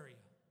Samaria.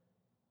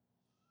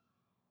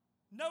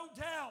 No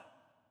doubt,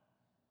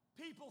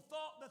 people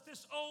thought that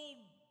this old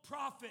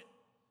prophet,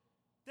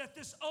 that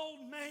this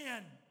old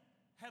man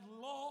had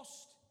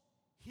lost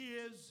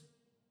his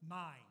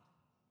mind.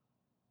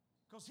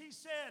 Because he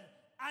said,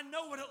 I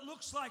know what it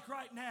looks like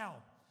right now,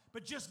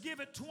 but just give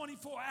it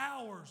 24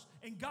 hours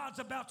and God's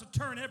about to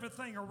turn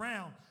everything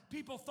around.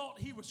 People thought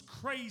he was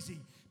crazy.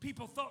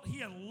 People thought he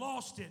had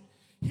lost it.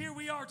 Here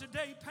we are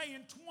today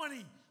paying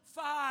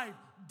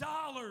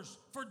 $25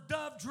 for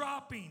dove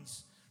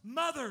droppings.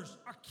 Mothers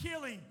are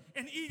killing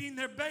and eating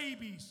their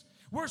babies.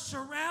 We're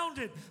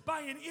surrounded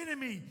by an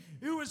enemy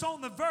who is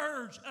on the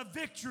verge of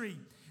victory.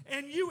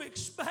 And you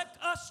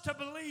expect us to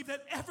believe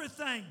that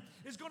everything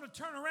is going to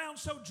turn around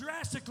so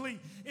drastically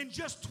in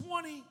just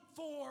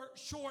 24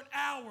 short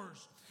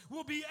hours.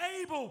 We'll be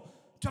able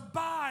to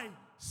buy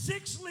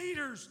 6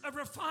 liters of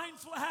refined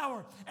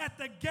flour at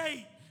the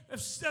gate of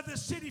the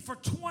city for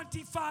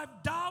 $25.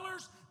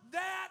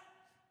 That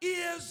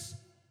is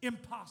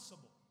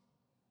impossible.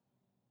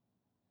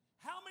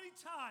 How many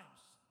times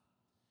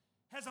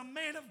has a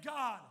man of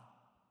God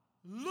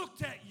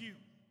looked at you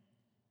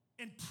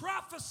and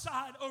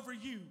prophesied over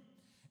you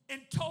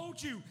and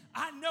told you,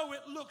 I know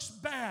it looks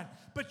bad,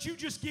 but you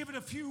just give it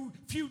a few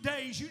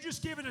days. You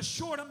just give it a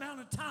short amount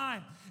of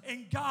time,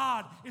 and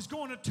God is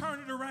going to turn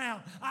it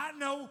around. I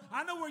know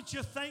what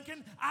you're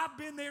thinking. I've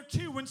been there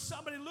too when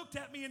somebody looked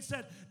at me and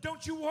said,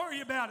 don't you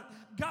worry about it.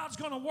 God's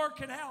going to work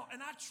it out.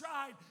 And I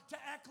tried to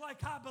act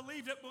like I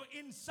believed it, but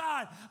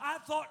inside I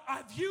thought,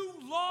 have you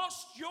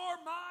lost your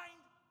mind?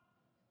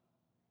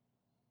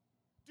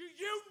 Do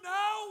you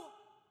know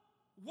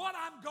what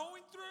I'm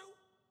going through?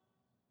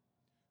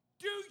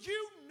 Do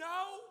you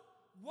know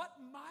what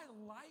my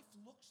life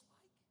looks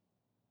like?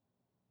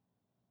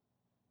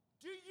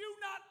 Do you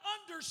not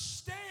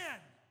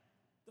understand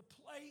the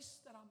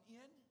place that I'm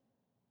in?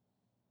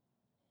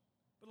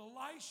 But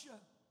Elisha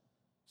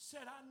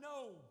said, I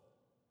know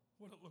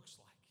what it looks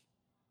like.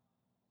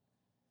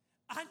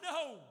 I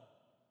know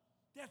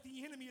that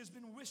the enemy has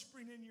been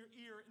whispering in your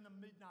ear in the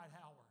midnight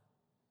hour.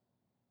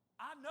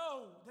 I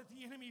know that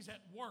the enemy's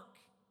at work.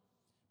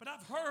 But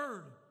I've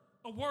heard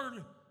a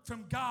word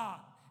from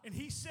God. And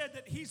he said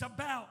that he's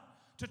about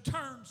to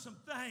turn some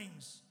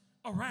things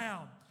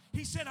around.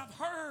 He said, I've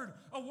heard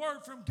a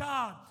word from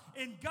God.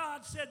 And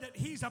God said that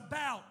he's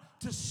about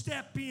to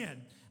step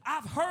in.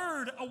 I've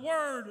heard a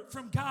word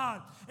from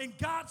God. And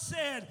God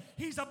said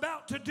he's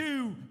about to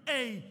do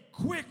a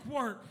quick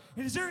work.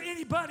 And is there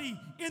anybody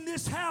in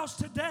this house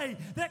today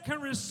that can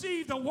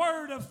receive the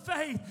word of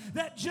faith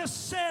that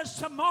just says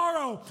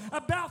tomorrow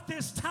about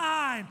this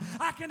time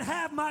I can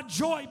have my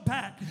joy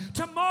back?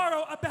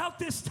 Tomorrow about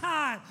this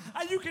time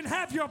you can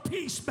have your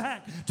peace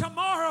back.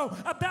 Tomorrow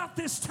about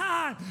this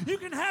time you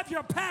can have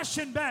your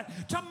passion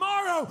back.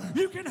 Tomorrow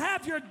you can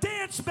have your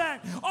dance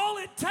back. All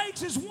it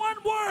takes is one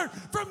word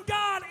from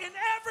God and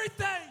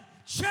everything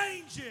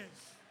changes.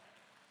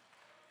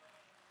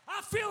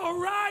 I feel a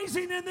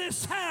rising in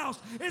this house.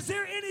 Is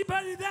there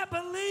anybody that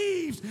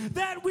believes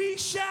that we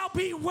shall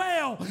be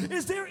well?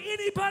 Is there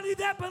anybody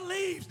that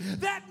believes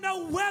that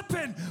no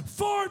weapon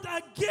formed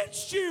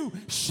against you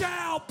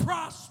shall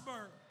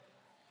prosper?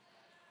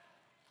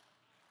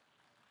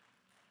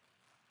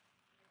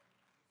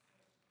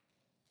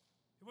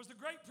 It was the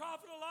great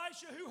prophet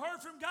Elisha who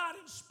heard from God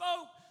and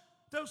spoke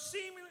those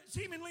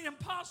seemingly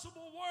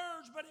impossible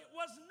words, but it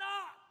was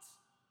not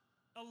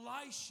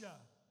Elisha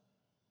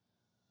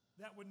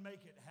that would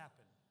make it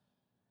happen.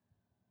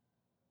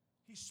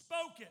 He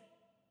spoke it.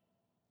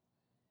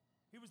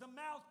 He was the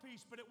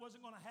mouthpiece, but it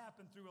wasn't going to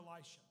happen through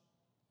Elisha.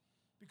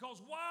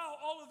 Because while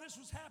all of this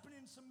was happening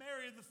in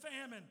Samaria, the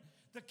famine,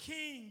 the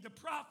king, the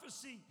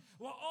prophecy,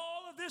 while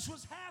all of this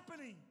was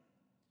happening,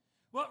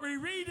 what we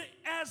read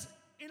as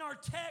in our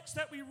text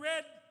that we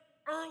read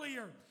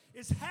earlier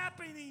is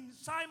happening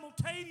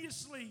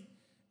simultaneously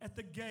at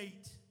the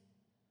gate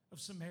of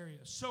Samaria.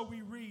 So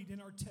we read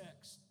in our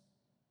text.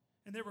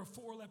 And there were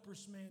 4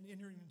 leprous men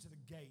entering into the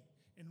gate.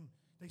 And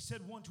they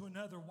said one to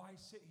another, why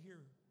sit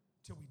here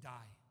till we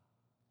die?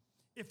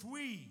 If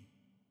we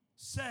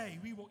say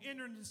we will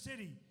enter into the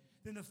city,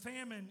 then the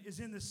famine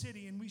is in the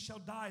city and we shall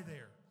die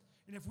there.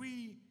 And if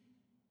we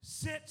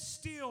sit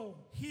still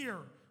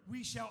here,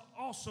 we shall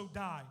also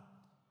die.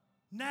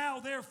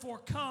 Now therefore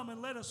come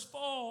and let us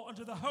fall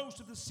under the host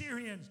of the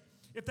Syrians.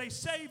 If they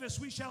save us,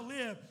 we shall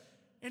live.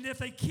 And if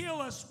they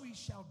kill us, we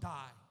shall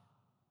die.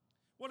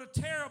 What a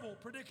terrible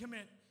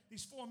predicament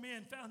these 4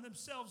 men found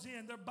themselves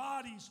in, their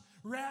bodies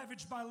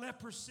ravaged by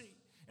leprosy.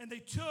 And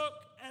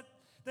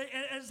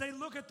as they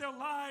look at their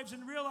lives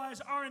and realize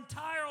our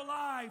entire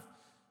life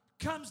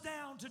comes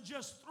down to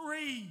just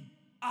 3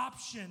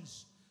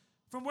 options.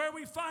 From where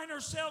we find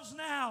ourselves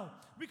now,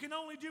 we can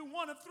only do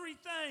one of 3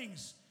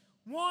 things.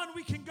 1,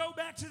 we can go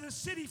back to the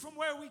city from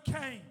where we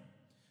came.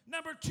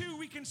 Number 2,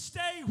 we can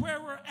stay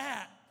where we're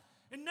at.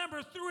 And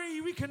number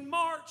 3, we can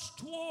march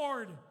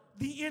toward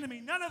the enemy.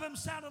 None of them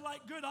sounded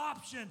like good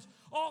options.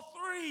 All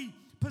 3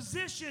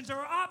 positions, or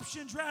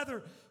options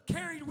rather,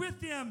 carried with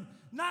them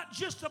not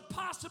just the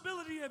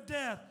possibility of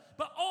death,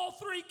 but all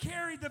 3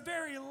 carried the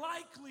very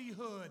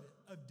likelihood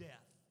of death.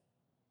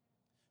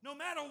 No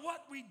matter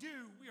what we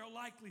do, we are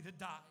likely to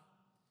die.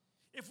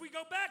 If we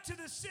go back to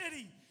the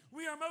city,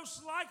 we are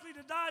most likely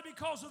to die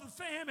because of the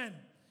famine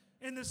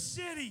in the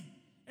city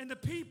and the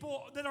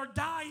people that are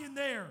dying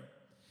there.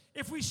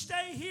 If we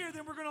stay here,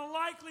 then we're going to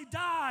likely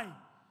die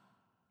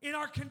in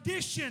our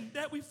condition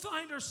that we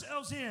find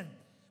ourselves in.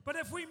 But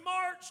if we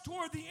march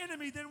toward the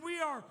enemy, then we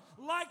are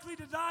likely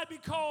to die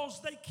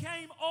because they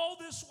came all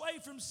this way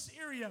from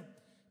Syria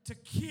to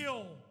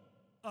kill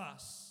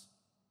us.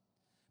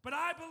 But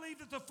I believe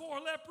that the 4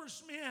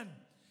 leprous men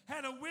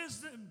had a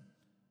wisdom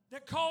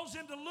that caused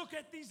them to look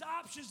at these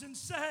options and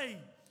say,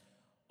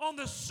 on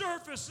the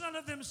surface, none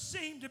of them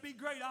seem to be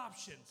great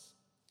options.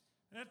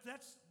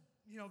 That's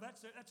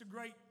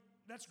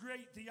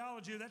great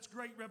theology. That's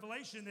great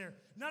revelation there.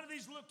 None of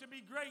these look to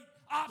be great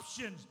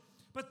options.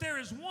 But there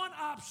is one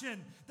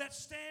option that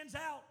stands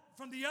out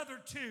from the other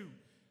 2.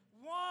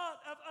 One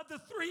of the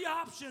 3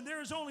 options,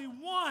 there is only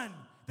one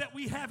that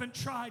we haven't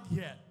tried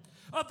yet.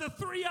 Of the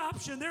 3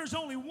 options, there's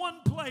only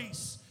one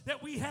place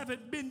that we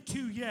haven't been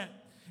to yet.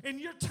 In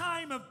your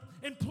time of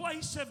in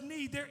place of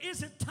need. There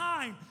isn't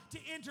time to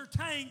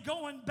entertain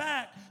going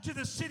back to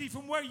the city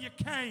from where you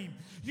came.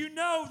 You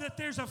know that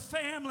there's a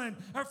famine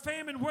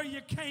where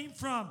you came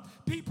from.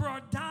 People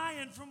are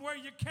dying from where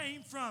you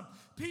came from.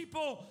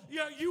 People,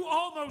 you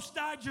almost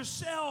died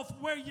yourself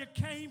where you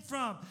came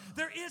from.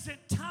 There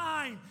isn't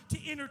time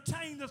to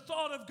entertain the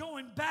thought of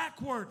going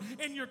backward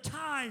in your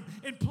time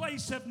in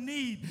place of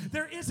need.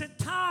 There isn't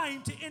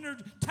time to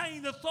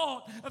entertain the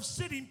thought of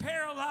sitting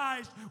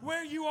paralyzed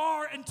where you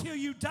are until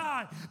you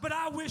die. But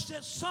I wish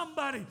that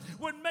somebody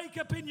would make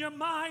up in your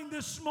mind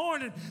this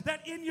morning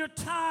that in your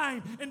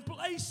time in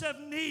place of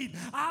need,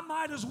 I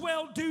might as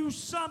well do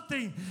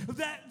something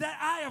that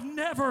I have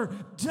never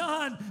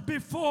done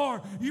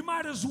before. You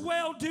might as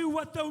well do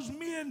what those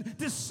men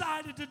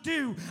decided to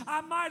do.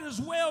 I might as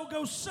well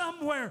go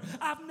somewhere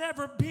I've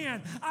never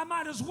been. I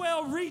might as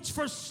well reach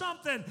for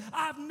something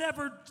I've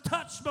never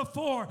touched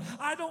before.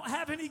 I don't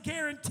have any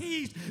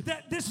guarantees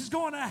that this is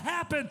going to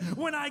happen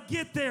when I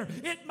get there.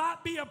 It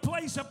might be a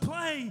place of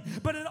pain,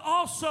 but it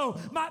also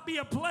might be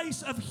a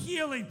place of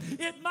healing.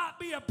 It might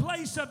be a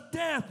place of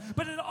death,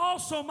 but it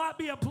also might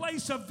be a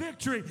place of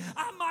victory.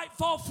 I might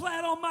fall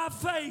flat on my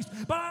face,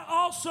 but I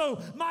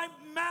also might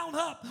mount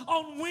up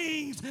on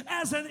wings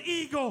as an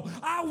eagle.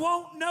 I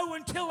won't know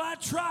until I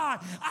try.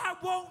 I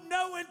won't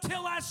know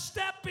until I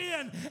step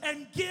in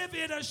and give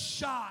it a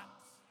shot.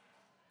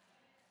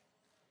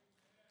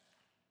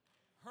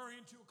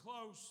 Hurrying to a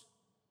close.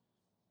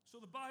 So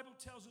the Bible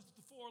tells us that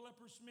the 4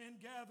 leprous men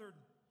gathered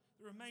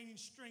the remaining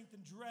strength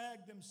and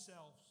dragged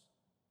themselves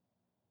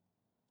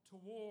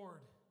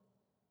toward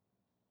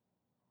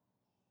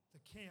the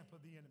camp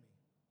of the enemy.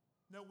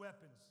 No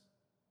weapons.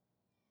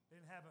 They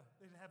didn't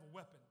have a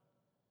weapon.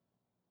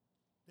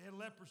 They had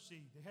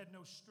leprosy. They had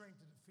no strength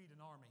to defeat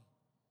an army.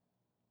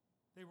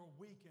 They were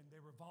weakened. They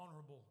were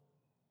vulnerable.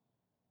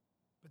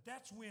 But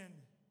that's when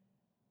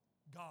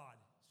God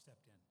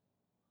stepped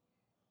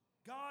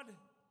in. God,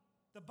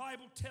 the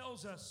Bible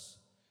tells us,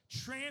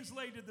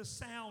 translated the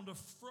sound of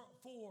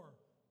 4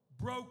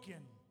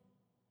 broken,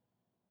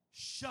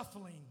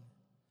 shuffling,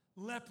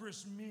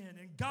 leprous men.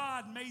 And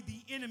God made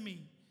the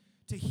enemy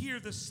to hear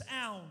the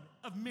sound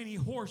of many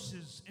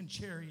horses and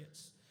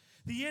chariots.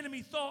 The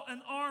enemy thought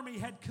an army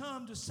had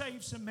come to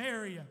save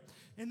Samaria.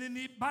 And then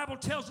the Bible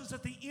tells us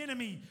that the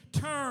enemy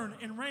turned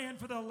and ran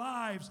for their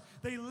lives.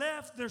 They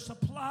left their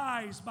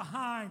supplies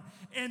behind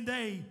and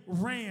they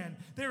ran.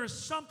 There is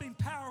something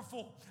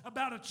powerful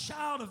about a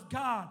child of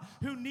God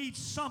who needs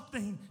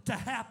something to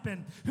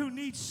happen, who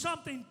needs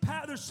something.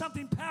 There's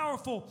something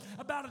powerful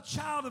about a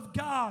child of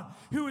God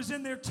who is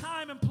in their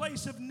time and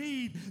place of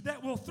need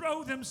that will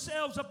throw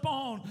themselves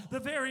upon the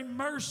very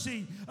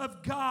mercy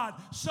of God.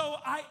 So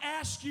I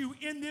ask you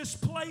in this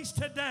place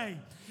today,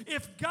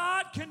 if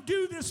God can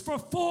do this for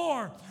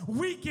 4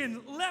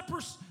 weakened,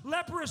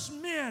 leprous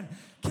men,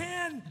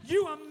 can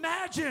you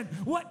imagine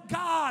what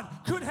God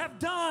could have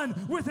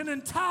done with an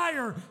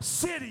entire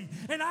city?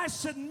 And I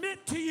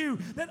submit to you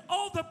that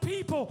all the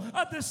people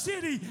of the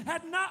city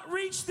had not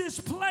reached this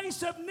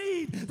place of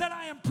need that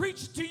I am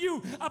preaching to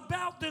you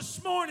about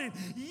this morning.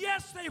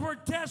 Yes, they were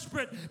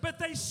desperate, but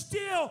they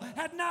still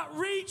had not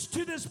reached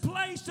to this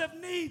place of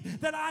need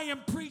that I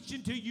am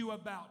preaching to you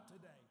about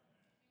today.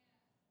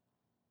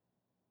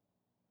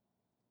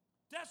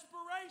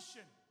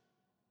 Desperation.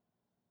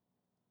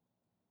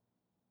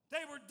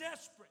 They were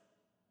desperate.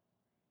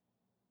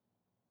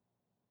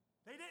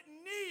 They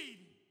didn't need,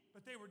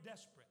 but they were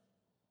desperate.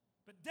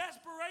 But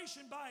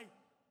desperation, by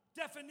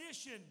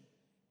definition,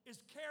 is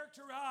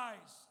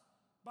characterized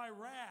by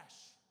rash,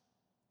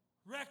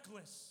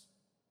 reckless,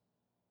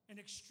 and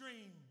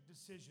extreme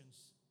decisions.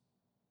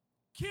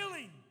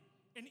 Killing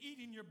and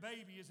eating your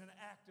baby is an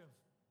act of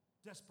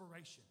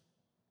desperation.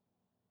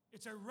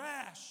 It's a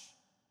rash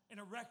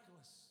and a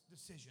reckless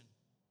decision.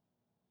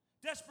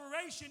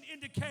 Desperation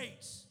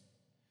indicates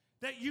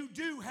that you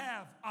do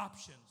have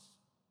options.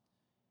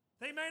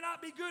 They may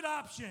not be good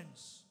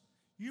options.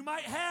 You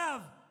might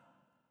have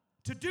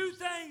to do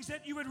things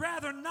that you would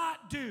rather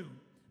not do,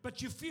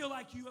 but you feel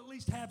like you at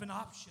least have an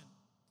option.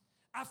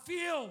 I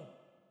feel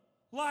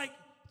like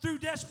through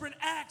desperate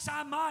acts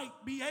I might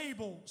be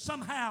able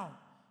somehow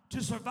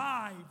to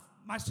survive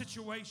my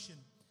situation.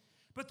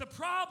 But the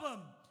problem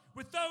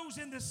with those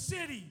in the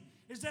city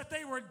is that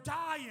they were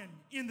dying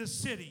in the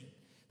city.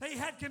 They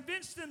had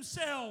convinced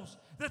themselves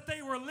that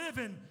they were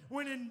living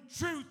when in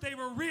truth they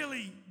were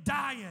really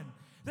dying.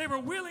 They were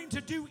willing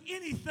to do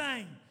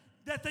anything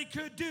that they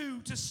could do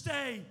to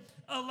stay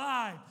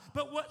alive.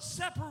 But what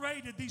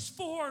separated these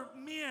 4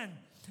 men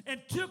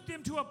and took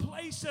them to a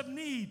place of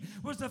need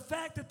was the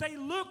fact that they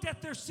looked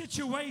at their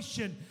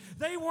situation.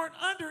 They weren't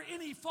under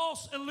any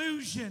false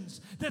illusions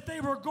that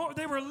they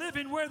were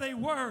living where they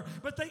were,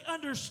 but they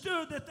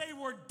understood that they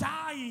were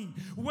dying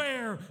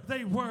where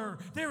they were.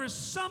 There is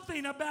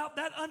something about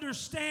that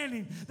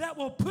understanding that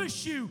will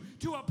push you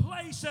to a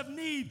place of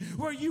need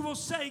where you will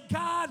say,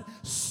 God,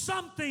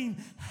 something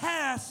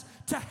has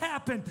to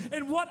happen.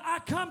 And what I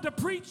come to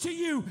preach to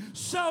you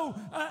so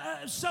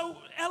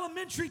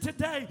elementary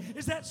today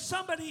is that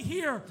somebody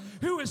here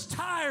who is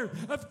tired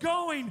of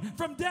going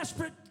from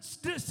desperate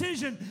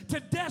decision to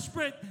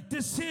desperate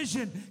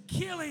decision,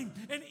 killing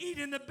and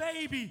eating the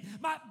baby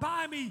might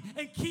buy me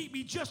and keep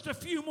me just a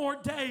few more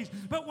days.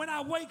 But when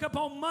I wake up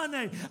on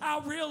Monday,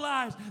 I'll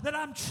realize that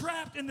I'm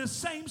trapped in the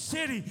same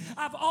city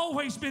I've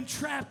always been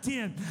trapped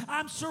in.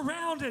 I'm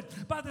surrounded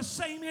by the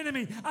same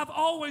enemy I've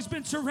always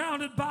been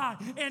surrounded by,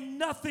 and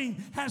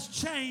nothing has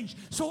changed.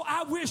 So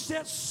I wish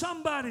that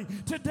somebody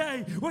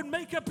today would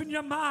make up in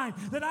your mind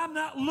that I'm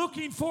not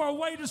looking for a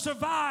way to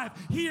survive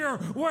here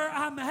where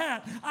I'm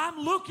at. I'm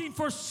looking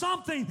for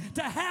something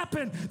to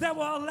happen that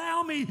will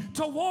allow me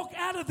to walk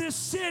out of this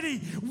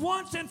city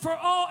once and for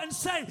all and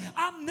say,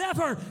 I'm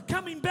never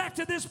coming back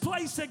to this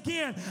place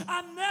again.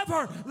 I'm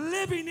never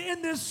living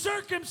in this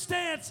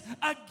circumstance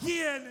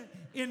again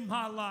in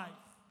my life.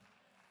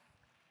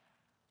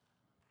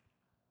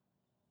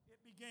 It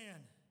began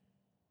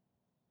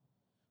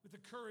with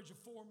the courage of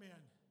 4 men.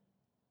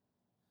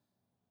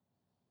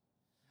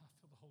 I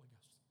feel the Holy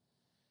Ghost.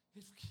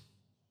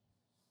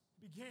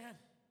 It began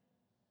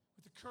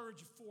with the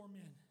courage of 4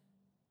 men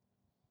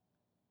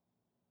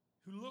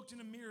who looked in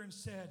a mirror and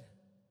said,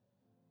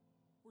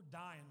 we're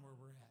dying where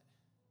we're at.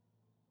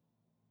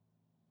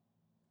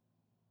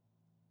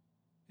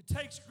 It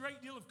takes a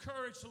great deal of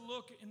courage to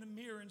look in the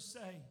mirror and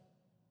say,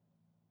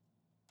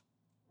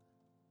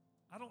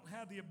 I don't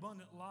have the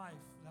abundant life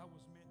that I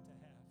was meant to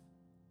have.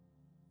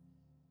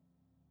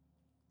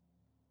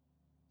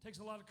 It takes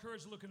a lot of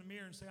courage to look in the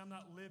mirror and say, I'm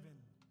not living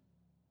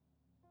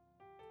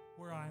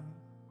where I'm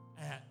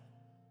at,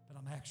 but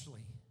I'm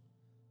actually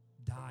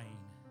dying.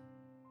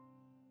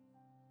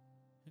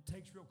 It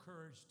takes real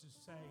courage to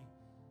say,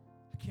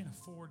 I can't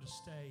afford to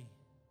stay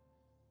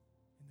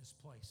in this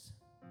place.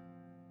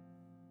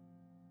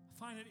 I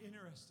find it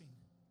interesting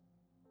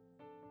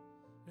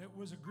that it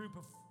was a group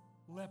of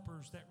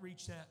lepers that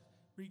reached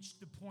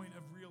the point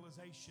of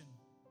realization,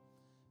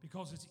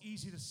 because it's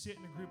easy to sit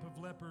in a group of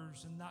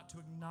lepers and not to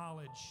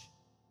acknowledge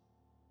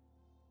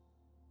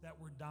that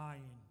we're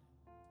dying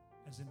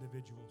as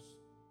individuals.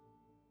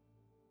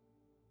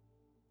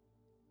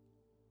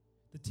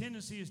 The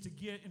tendency is to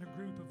get in a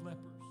group of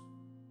lepers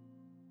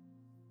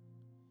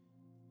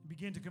and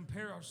begin to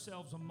compare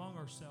ourselves among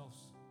ourselves.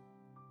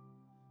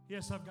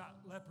 Yes, I've got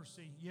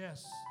leprosy.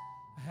 Yes,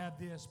 I have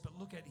this, but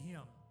look at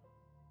him.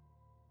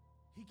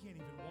 He can't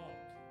even walk.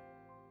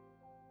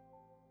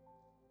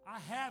 I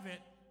have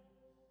it,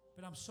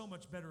 but I'm so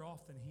much better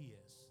off than he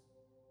is.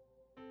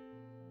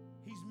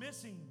 He's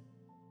missing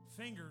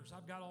fingers.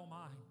 I've got all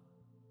mine.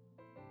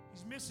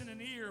 He's missing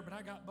an ear, but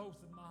I got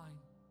both of mine.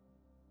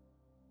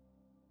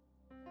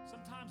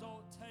 Sometimes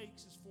all it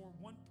takes is for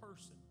one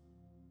person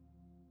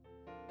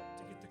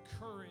to get the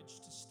courage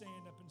to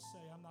stand up and say,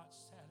 I'm not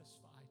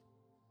satisfied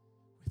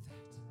with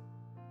that.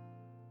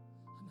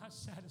 I'm not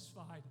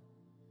satisfied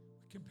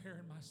with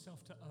comparing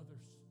myself to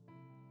others.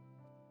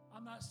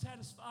 I'm not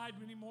satisfied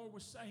anymore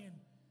with saying,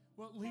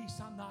 well, at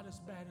least I'm not as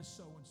bad as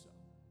so-and-so.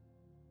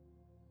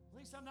 At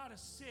least I'm not as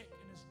sick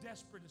and as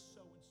desperate as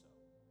so-and-so.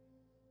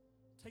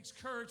 It takes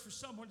courage for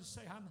someone to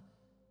say, I'm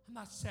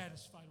not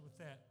satisfied with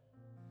that.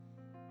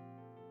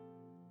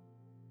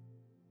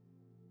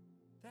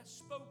 That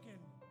spoken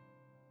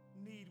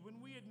need,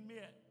 when we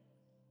admit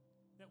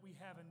that we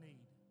have a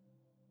need,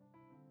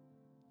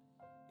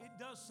 it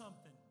does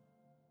something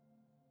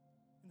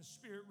in the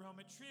spirit realm.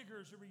 It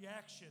triggers a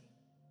reaction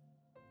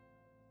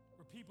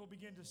where people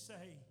begin to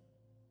say,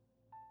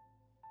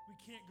 we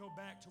can't go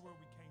back to where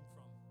we came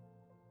from.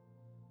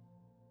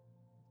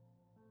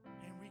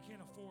 And we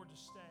can't afford to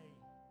stay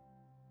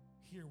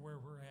here where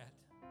we're at.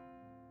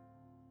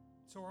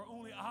 So our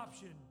only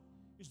option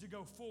is to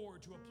go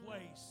forward to a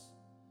place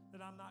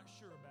that I'm not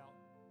sure about.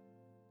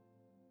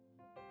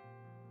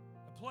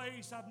 A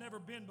place I've never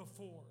been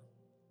before.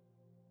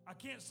 I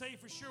can't say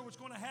for sure what's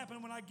going to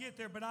happen when I get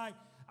there, but I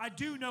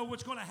do know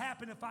what's going to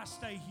happen if I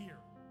stay here.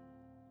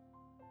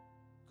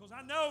 Because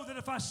I know that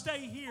if I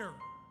stay here,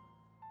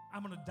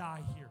 I'm going to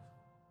die here.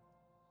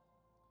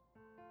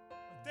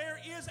 But there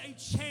is a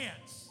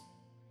chance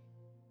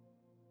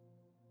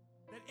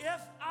that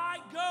if I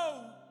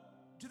go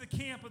to the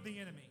camp of the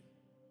enemy,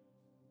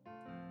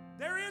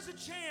 there is a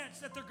chance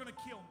that they're going to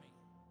kill me.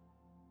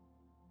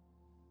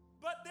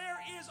 But there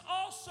is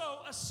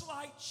also a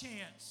slight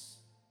chance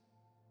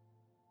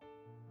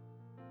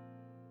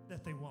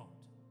that they won't.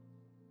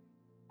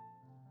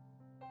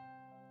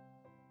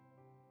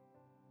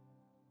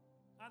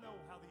 I know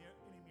how the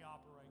enemy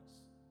operates.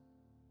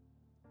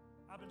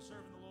 I've been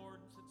serving the Lord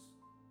since,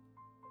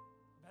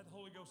 I've had the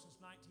Holy Ghost since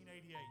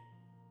 1988.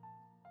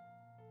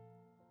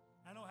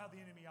 I know how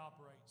the enemy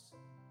operates.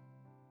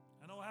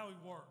 I know how he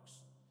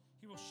works.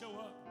 He will show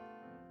up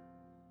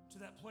to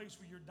that place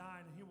where you're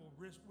dying, and he will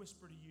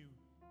whisper to you,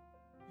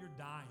 you're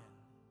dying.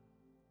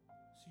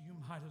 So you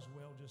might as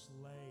well just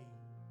lay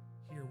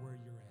here where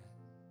you're at,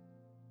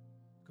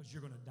 because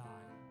you're going to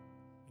die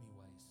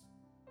anyways.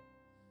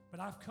 But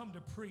I've come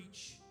to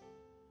preach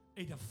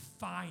a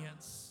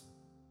defiance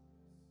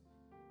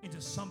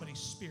into somebody's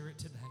spirit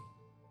today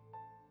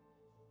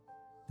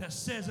that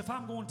says, if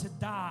I'm going to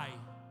die,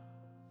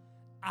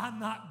 I'm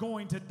not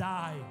going to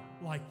die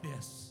like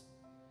this.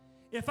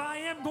 If I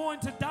am going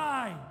to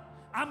die,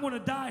 I'm going to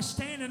die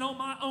standing on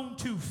my own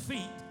 2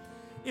 feet.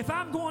 If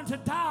I'm going to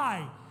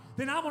die,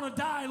 then I'm going to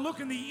die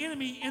looking the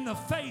enemy in the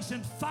face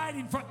and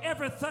fighting for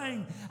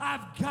everything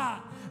I've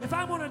got. If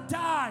I'm going to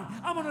die,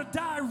 I'm going to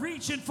die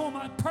reaching for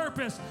my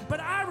purpose.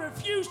 But I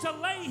refuse to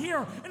lay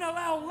here and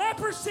allow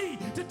leprosy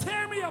to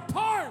tear me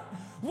apart.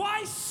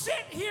 Why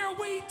sit here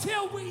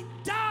till we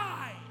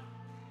die?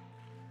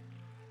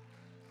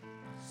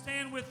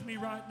 Stand with me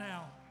right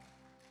now.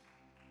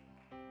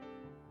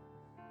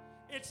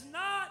 It's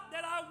not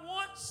that I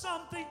want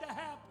something to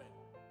happen,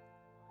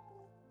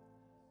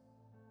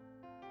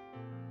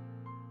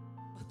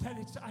 but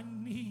that I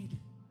need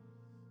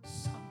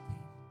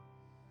something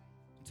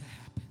to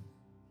happen.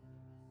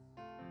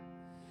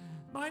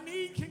 My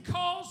need can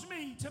cause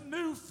me to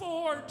move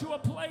forward to a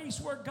place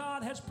where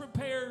God has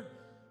prepared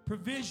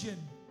provision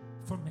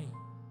for me.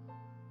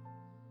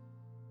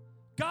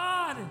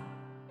 God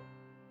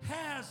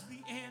has the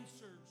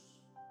answers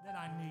that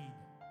I need.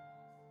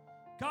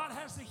 God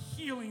has the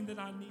healing that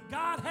I need.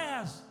 God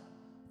has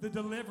the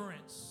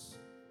deliverance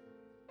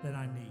that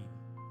I need.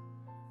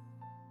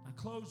 I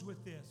close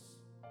with this.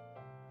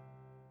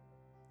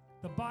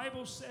 The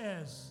Bible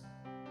says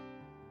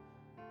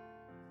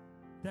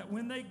that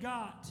when they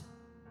got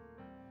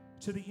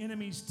to the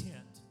enemy's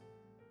tent,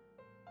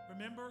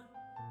 remember,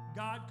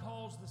 God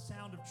calls the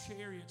sound of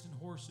chariots and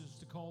horses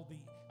to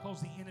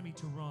cause the enemy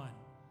to run.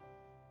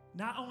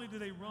 Not only do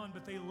they run,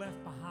 but they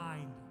left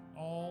behind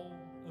all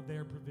of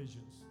their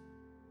provisions.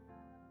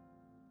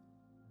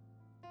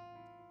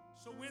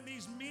 So when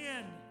these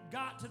men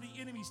got to the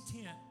enemy's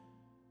tent,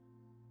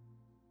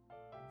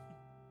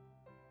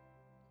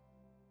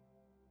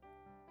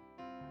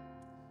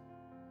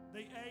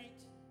 they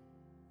ate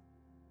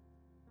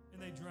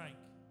and they drank.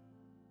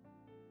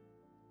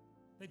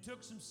 They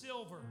took some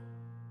silver.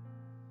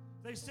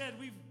 They said,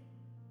 we've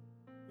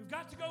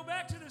got to go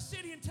back to the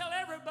city and tell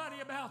everybody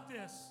about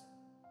this.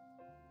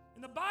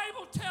 And the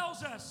Bible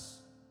tells us,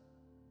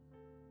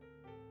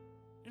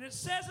 and it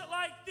says it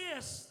like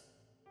this: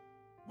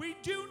 we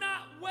do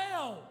not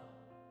well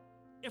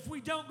if we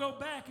don't go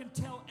back and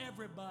tell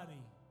everybody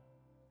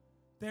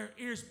there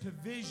is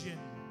provision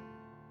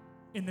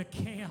in the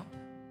camp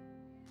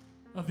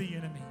of the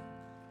enemy.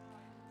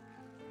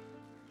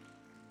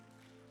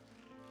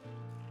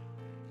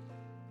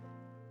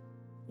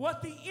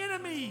 What the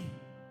enemy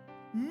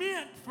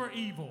meant for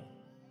evil,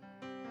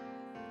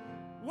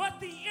 what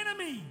the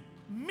enemy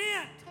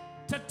meant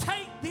to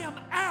take them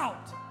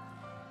out,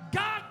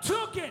 God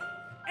took it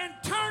and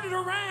turned it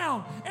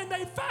around, and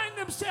they find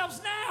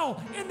themselves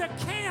now in the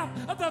camp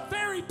of the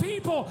very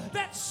people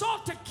that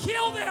sought to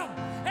kill them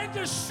and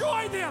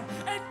destroy them.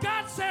 And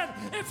God said,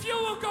 if you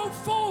will go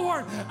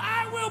forward,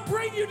 I will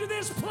bring you to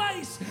this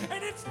place.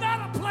 And it's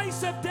not a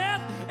place of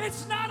death,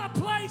 it's not a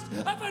place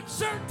of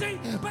uncertainty,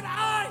 but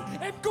I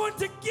am going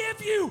to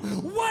give you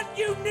what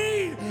you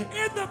need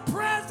in the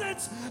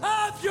presence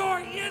of your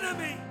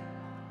enemy.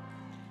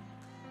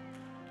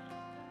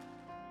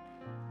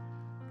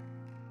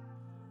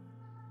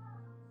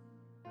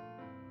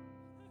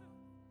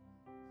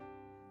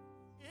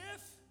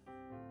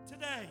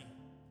 Today,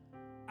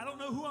 I don't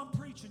know who I'm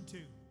preaching to,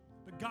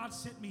 but God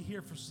sent me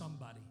here for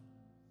somebody.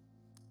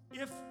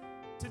 If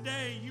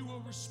today you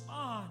will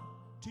respond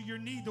to your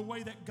need the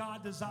way that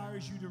God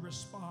desires you to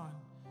respond,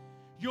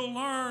 you'll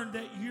learn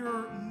that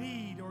your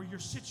need or your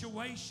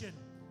situation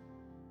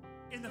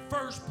in the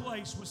first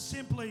place was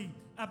simply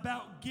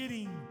about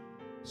getting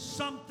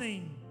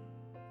something,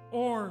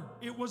 or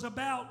it was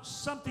about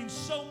something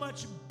so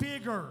much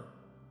bigger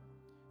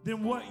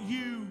than what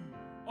you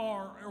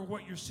are or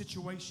what your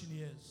situation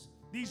is.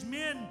 These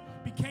men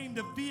became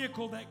the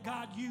vehicle that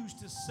God used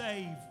to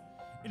save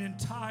an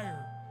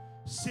entire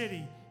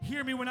city.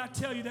 Hear me when I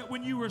tell you that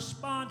when you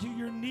respond to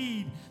your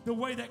need the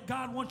way that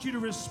God wants you to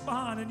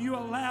respond, and you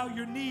allow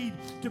your need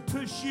to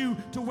push you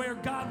to where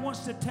God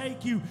wants to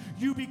take you,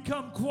 you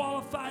become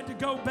qualified to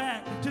go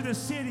back to the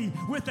city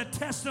with a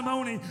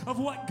testimony of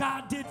what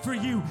God did for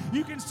you.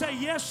 You can say,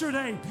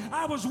 yesterday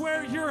I was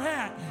where you're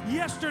at.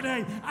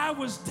 Yesterday I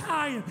was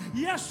dying.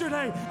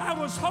 Yesterday I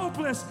was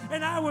hopeless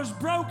and I was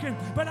broken,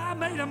 but I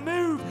made a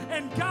move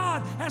and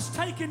God has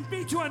taken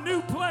me to a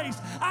new place.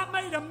 I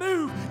made a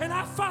move and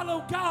I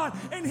followed God,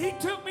 and He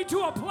took me to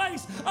a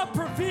place of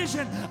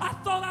provision. I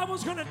thought I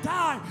was going to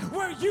die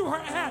where you were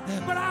at,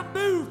 but I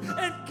moved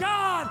and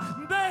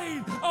God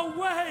made a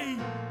way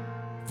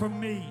for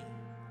me.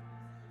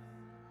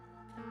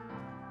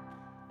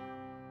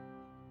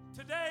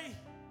 Today,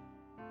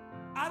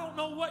 I don't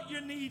know what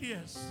your need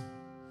is.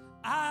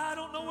 I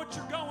don't know what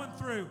you're going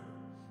through.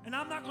 And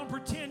I'm not going to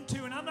pretend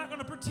to, and I'm not going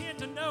to pretend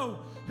to know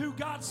who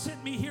God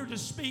sent me here to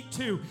speak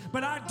to.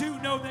 But I do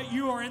know that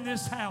you are in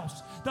this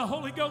house. The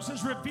Holy Ghost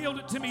has revealed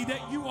it to me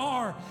that you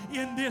are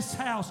in this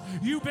house.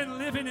 You've been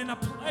living in a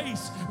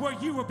place where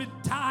you have been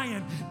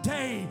dying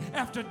day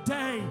after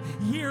day,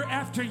 year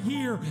after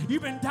year.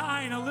 You've been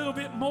dying a little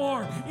bit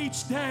more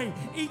each day.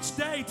 Each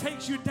day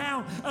takes you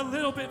down a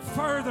little bit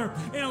further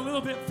and a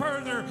little bit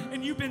further.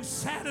 And you've been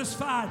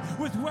satisfied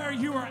with where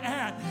you are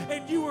at.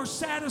 And you are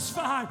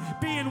satisfied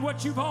being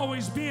what you've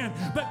always been.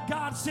 But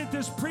God sent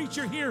this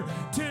preacher here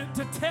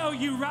to tell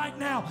you right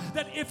now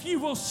that if you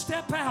will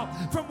step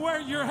out from where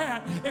you're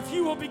at, if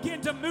you will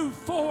begin to move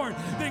forward,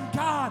 then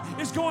God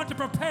is going to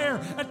prepare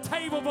a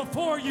table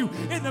before you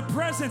in the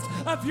presence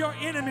of your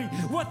enemy.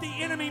 What the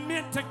enemy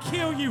meant to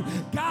kill you,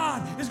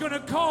 God is going to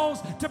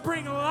cause to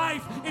bring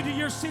life into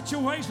your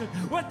situation.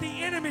 What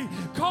the enemy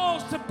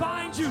caused to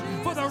bind you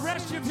for the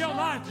rest of your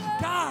life,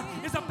 God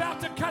is about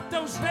to cut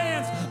those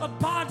bands of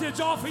bondage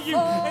off of you,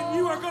 and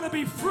you are going to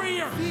be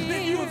freer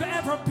than you have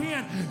ever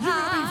been. You're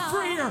going to be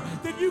freer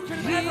than you could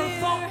have ever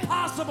thought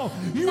possible.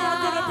 You are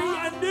going to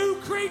be a new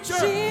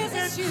creature in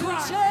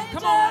Christ.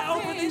 Come on,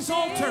 open these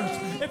altars.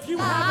 If you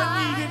have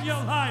a need in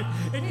your life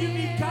and you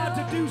need God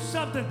to do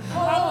something,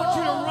 I want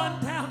you to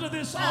run down to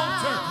this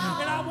altar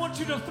and I want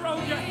you to throw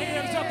your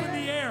hands up in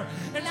the air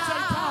and say,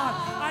 God,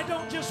 I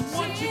don't just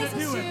want you to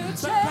do it,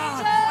 but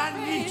God,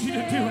 I need you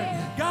to do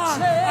it.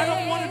 God, I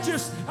don't want to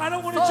just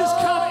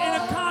come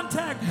in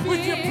contact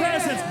with your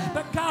presence,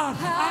 but God,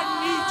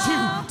 I need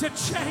you to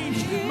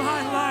change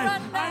my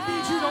life. I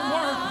need you to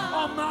work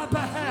on my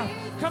behalf.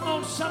 Come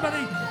on,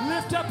 somebody,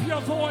 lift up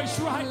your voice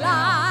right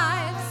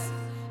now. Lives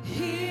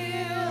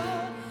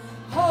healed,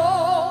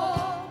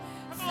 whole.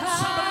 Come on,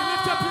 somebody,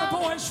 lift up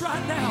your voice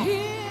right now.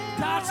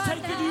 God's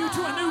taking you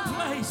to a new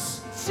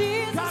place.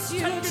 God's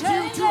taking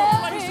you to a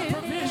place of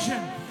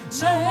provision.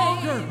 No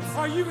longer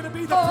are you going to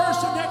be the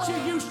person that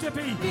you used to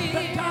be,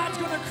 but God's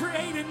going to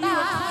create in you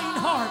a clean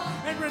heart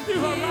and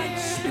renew a right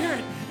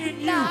spirit in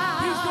you.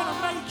 He's going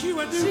to make you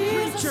a new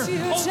creature.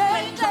 Old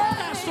things are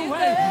passed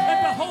away,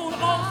 and behold,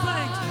 all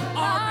things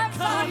are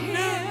become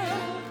new.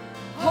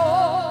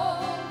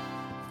 Whole,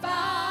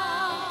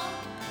 found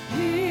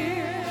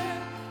here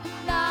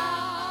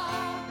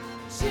now.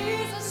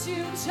 Jesus,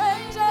 you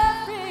change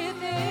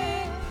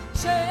everything.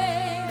 Change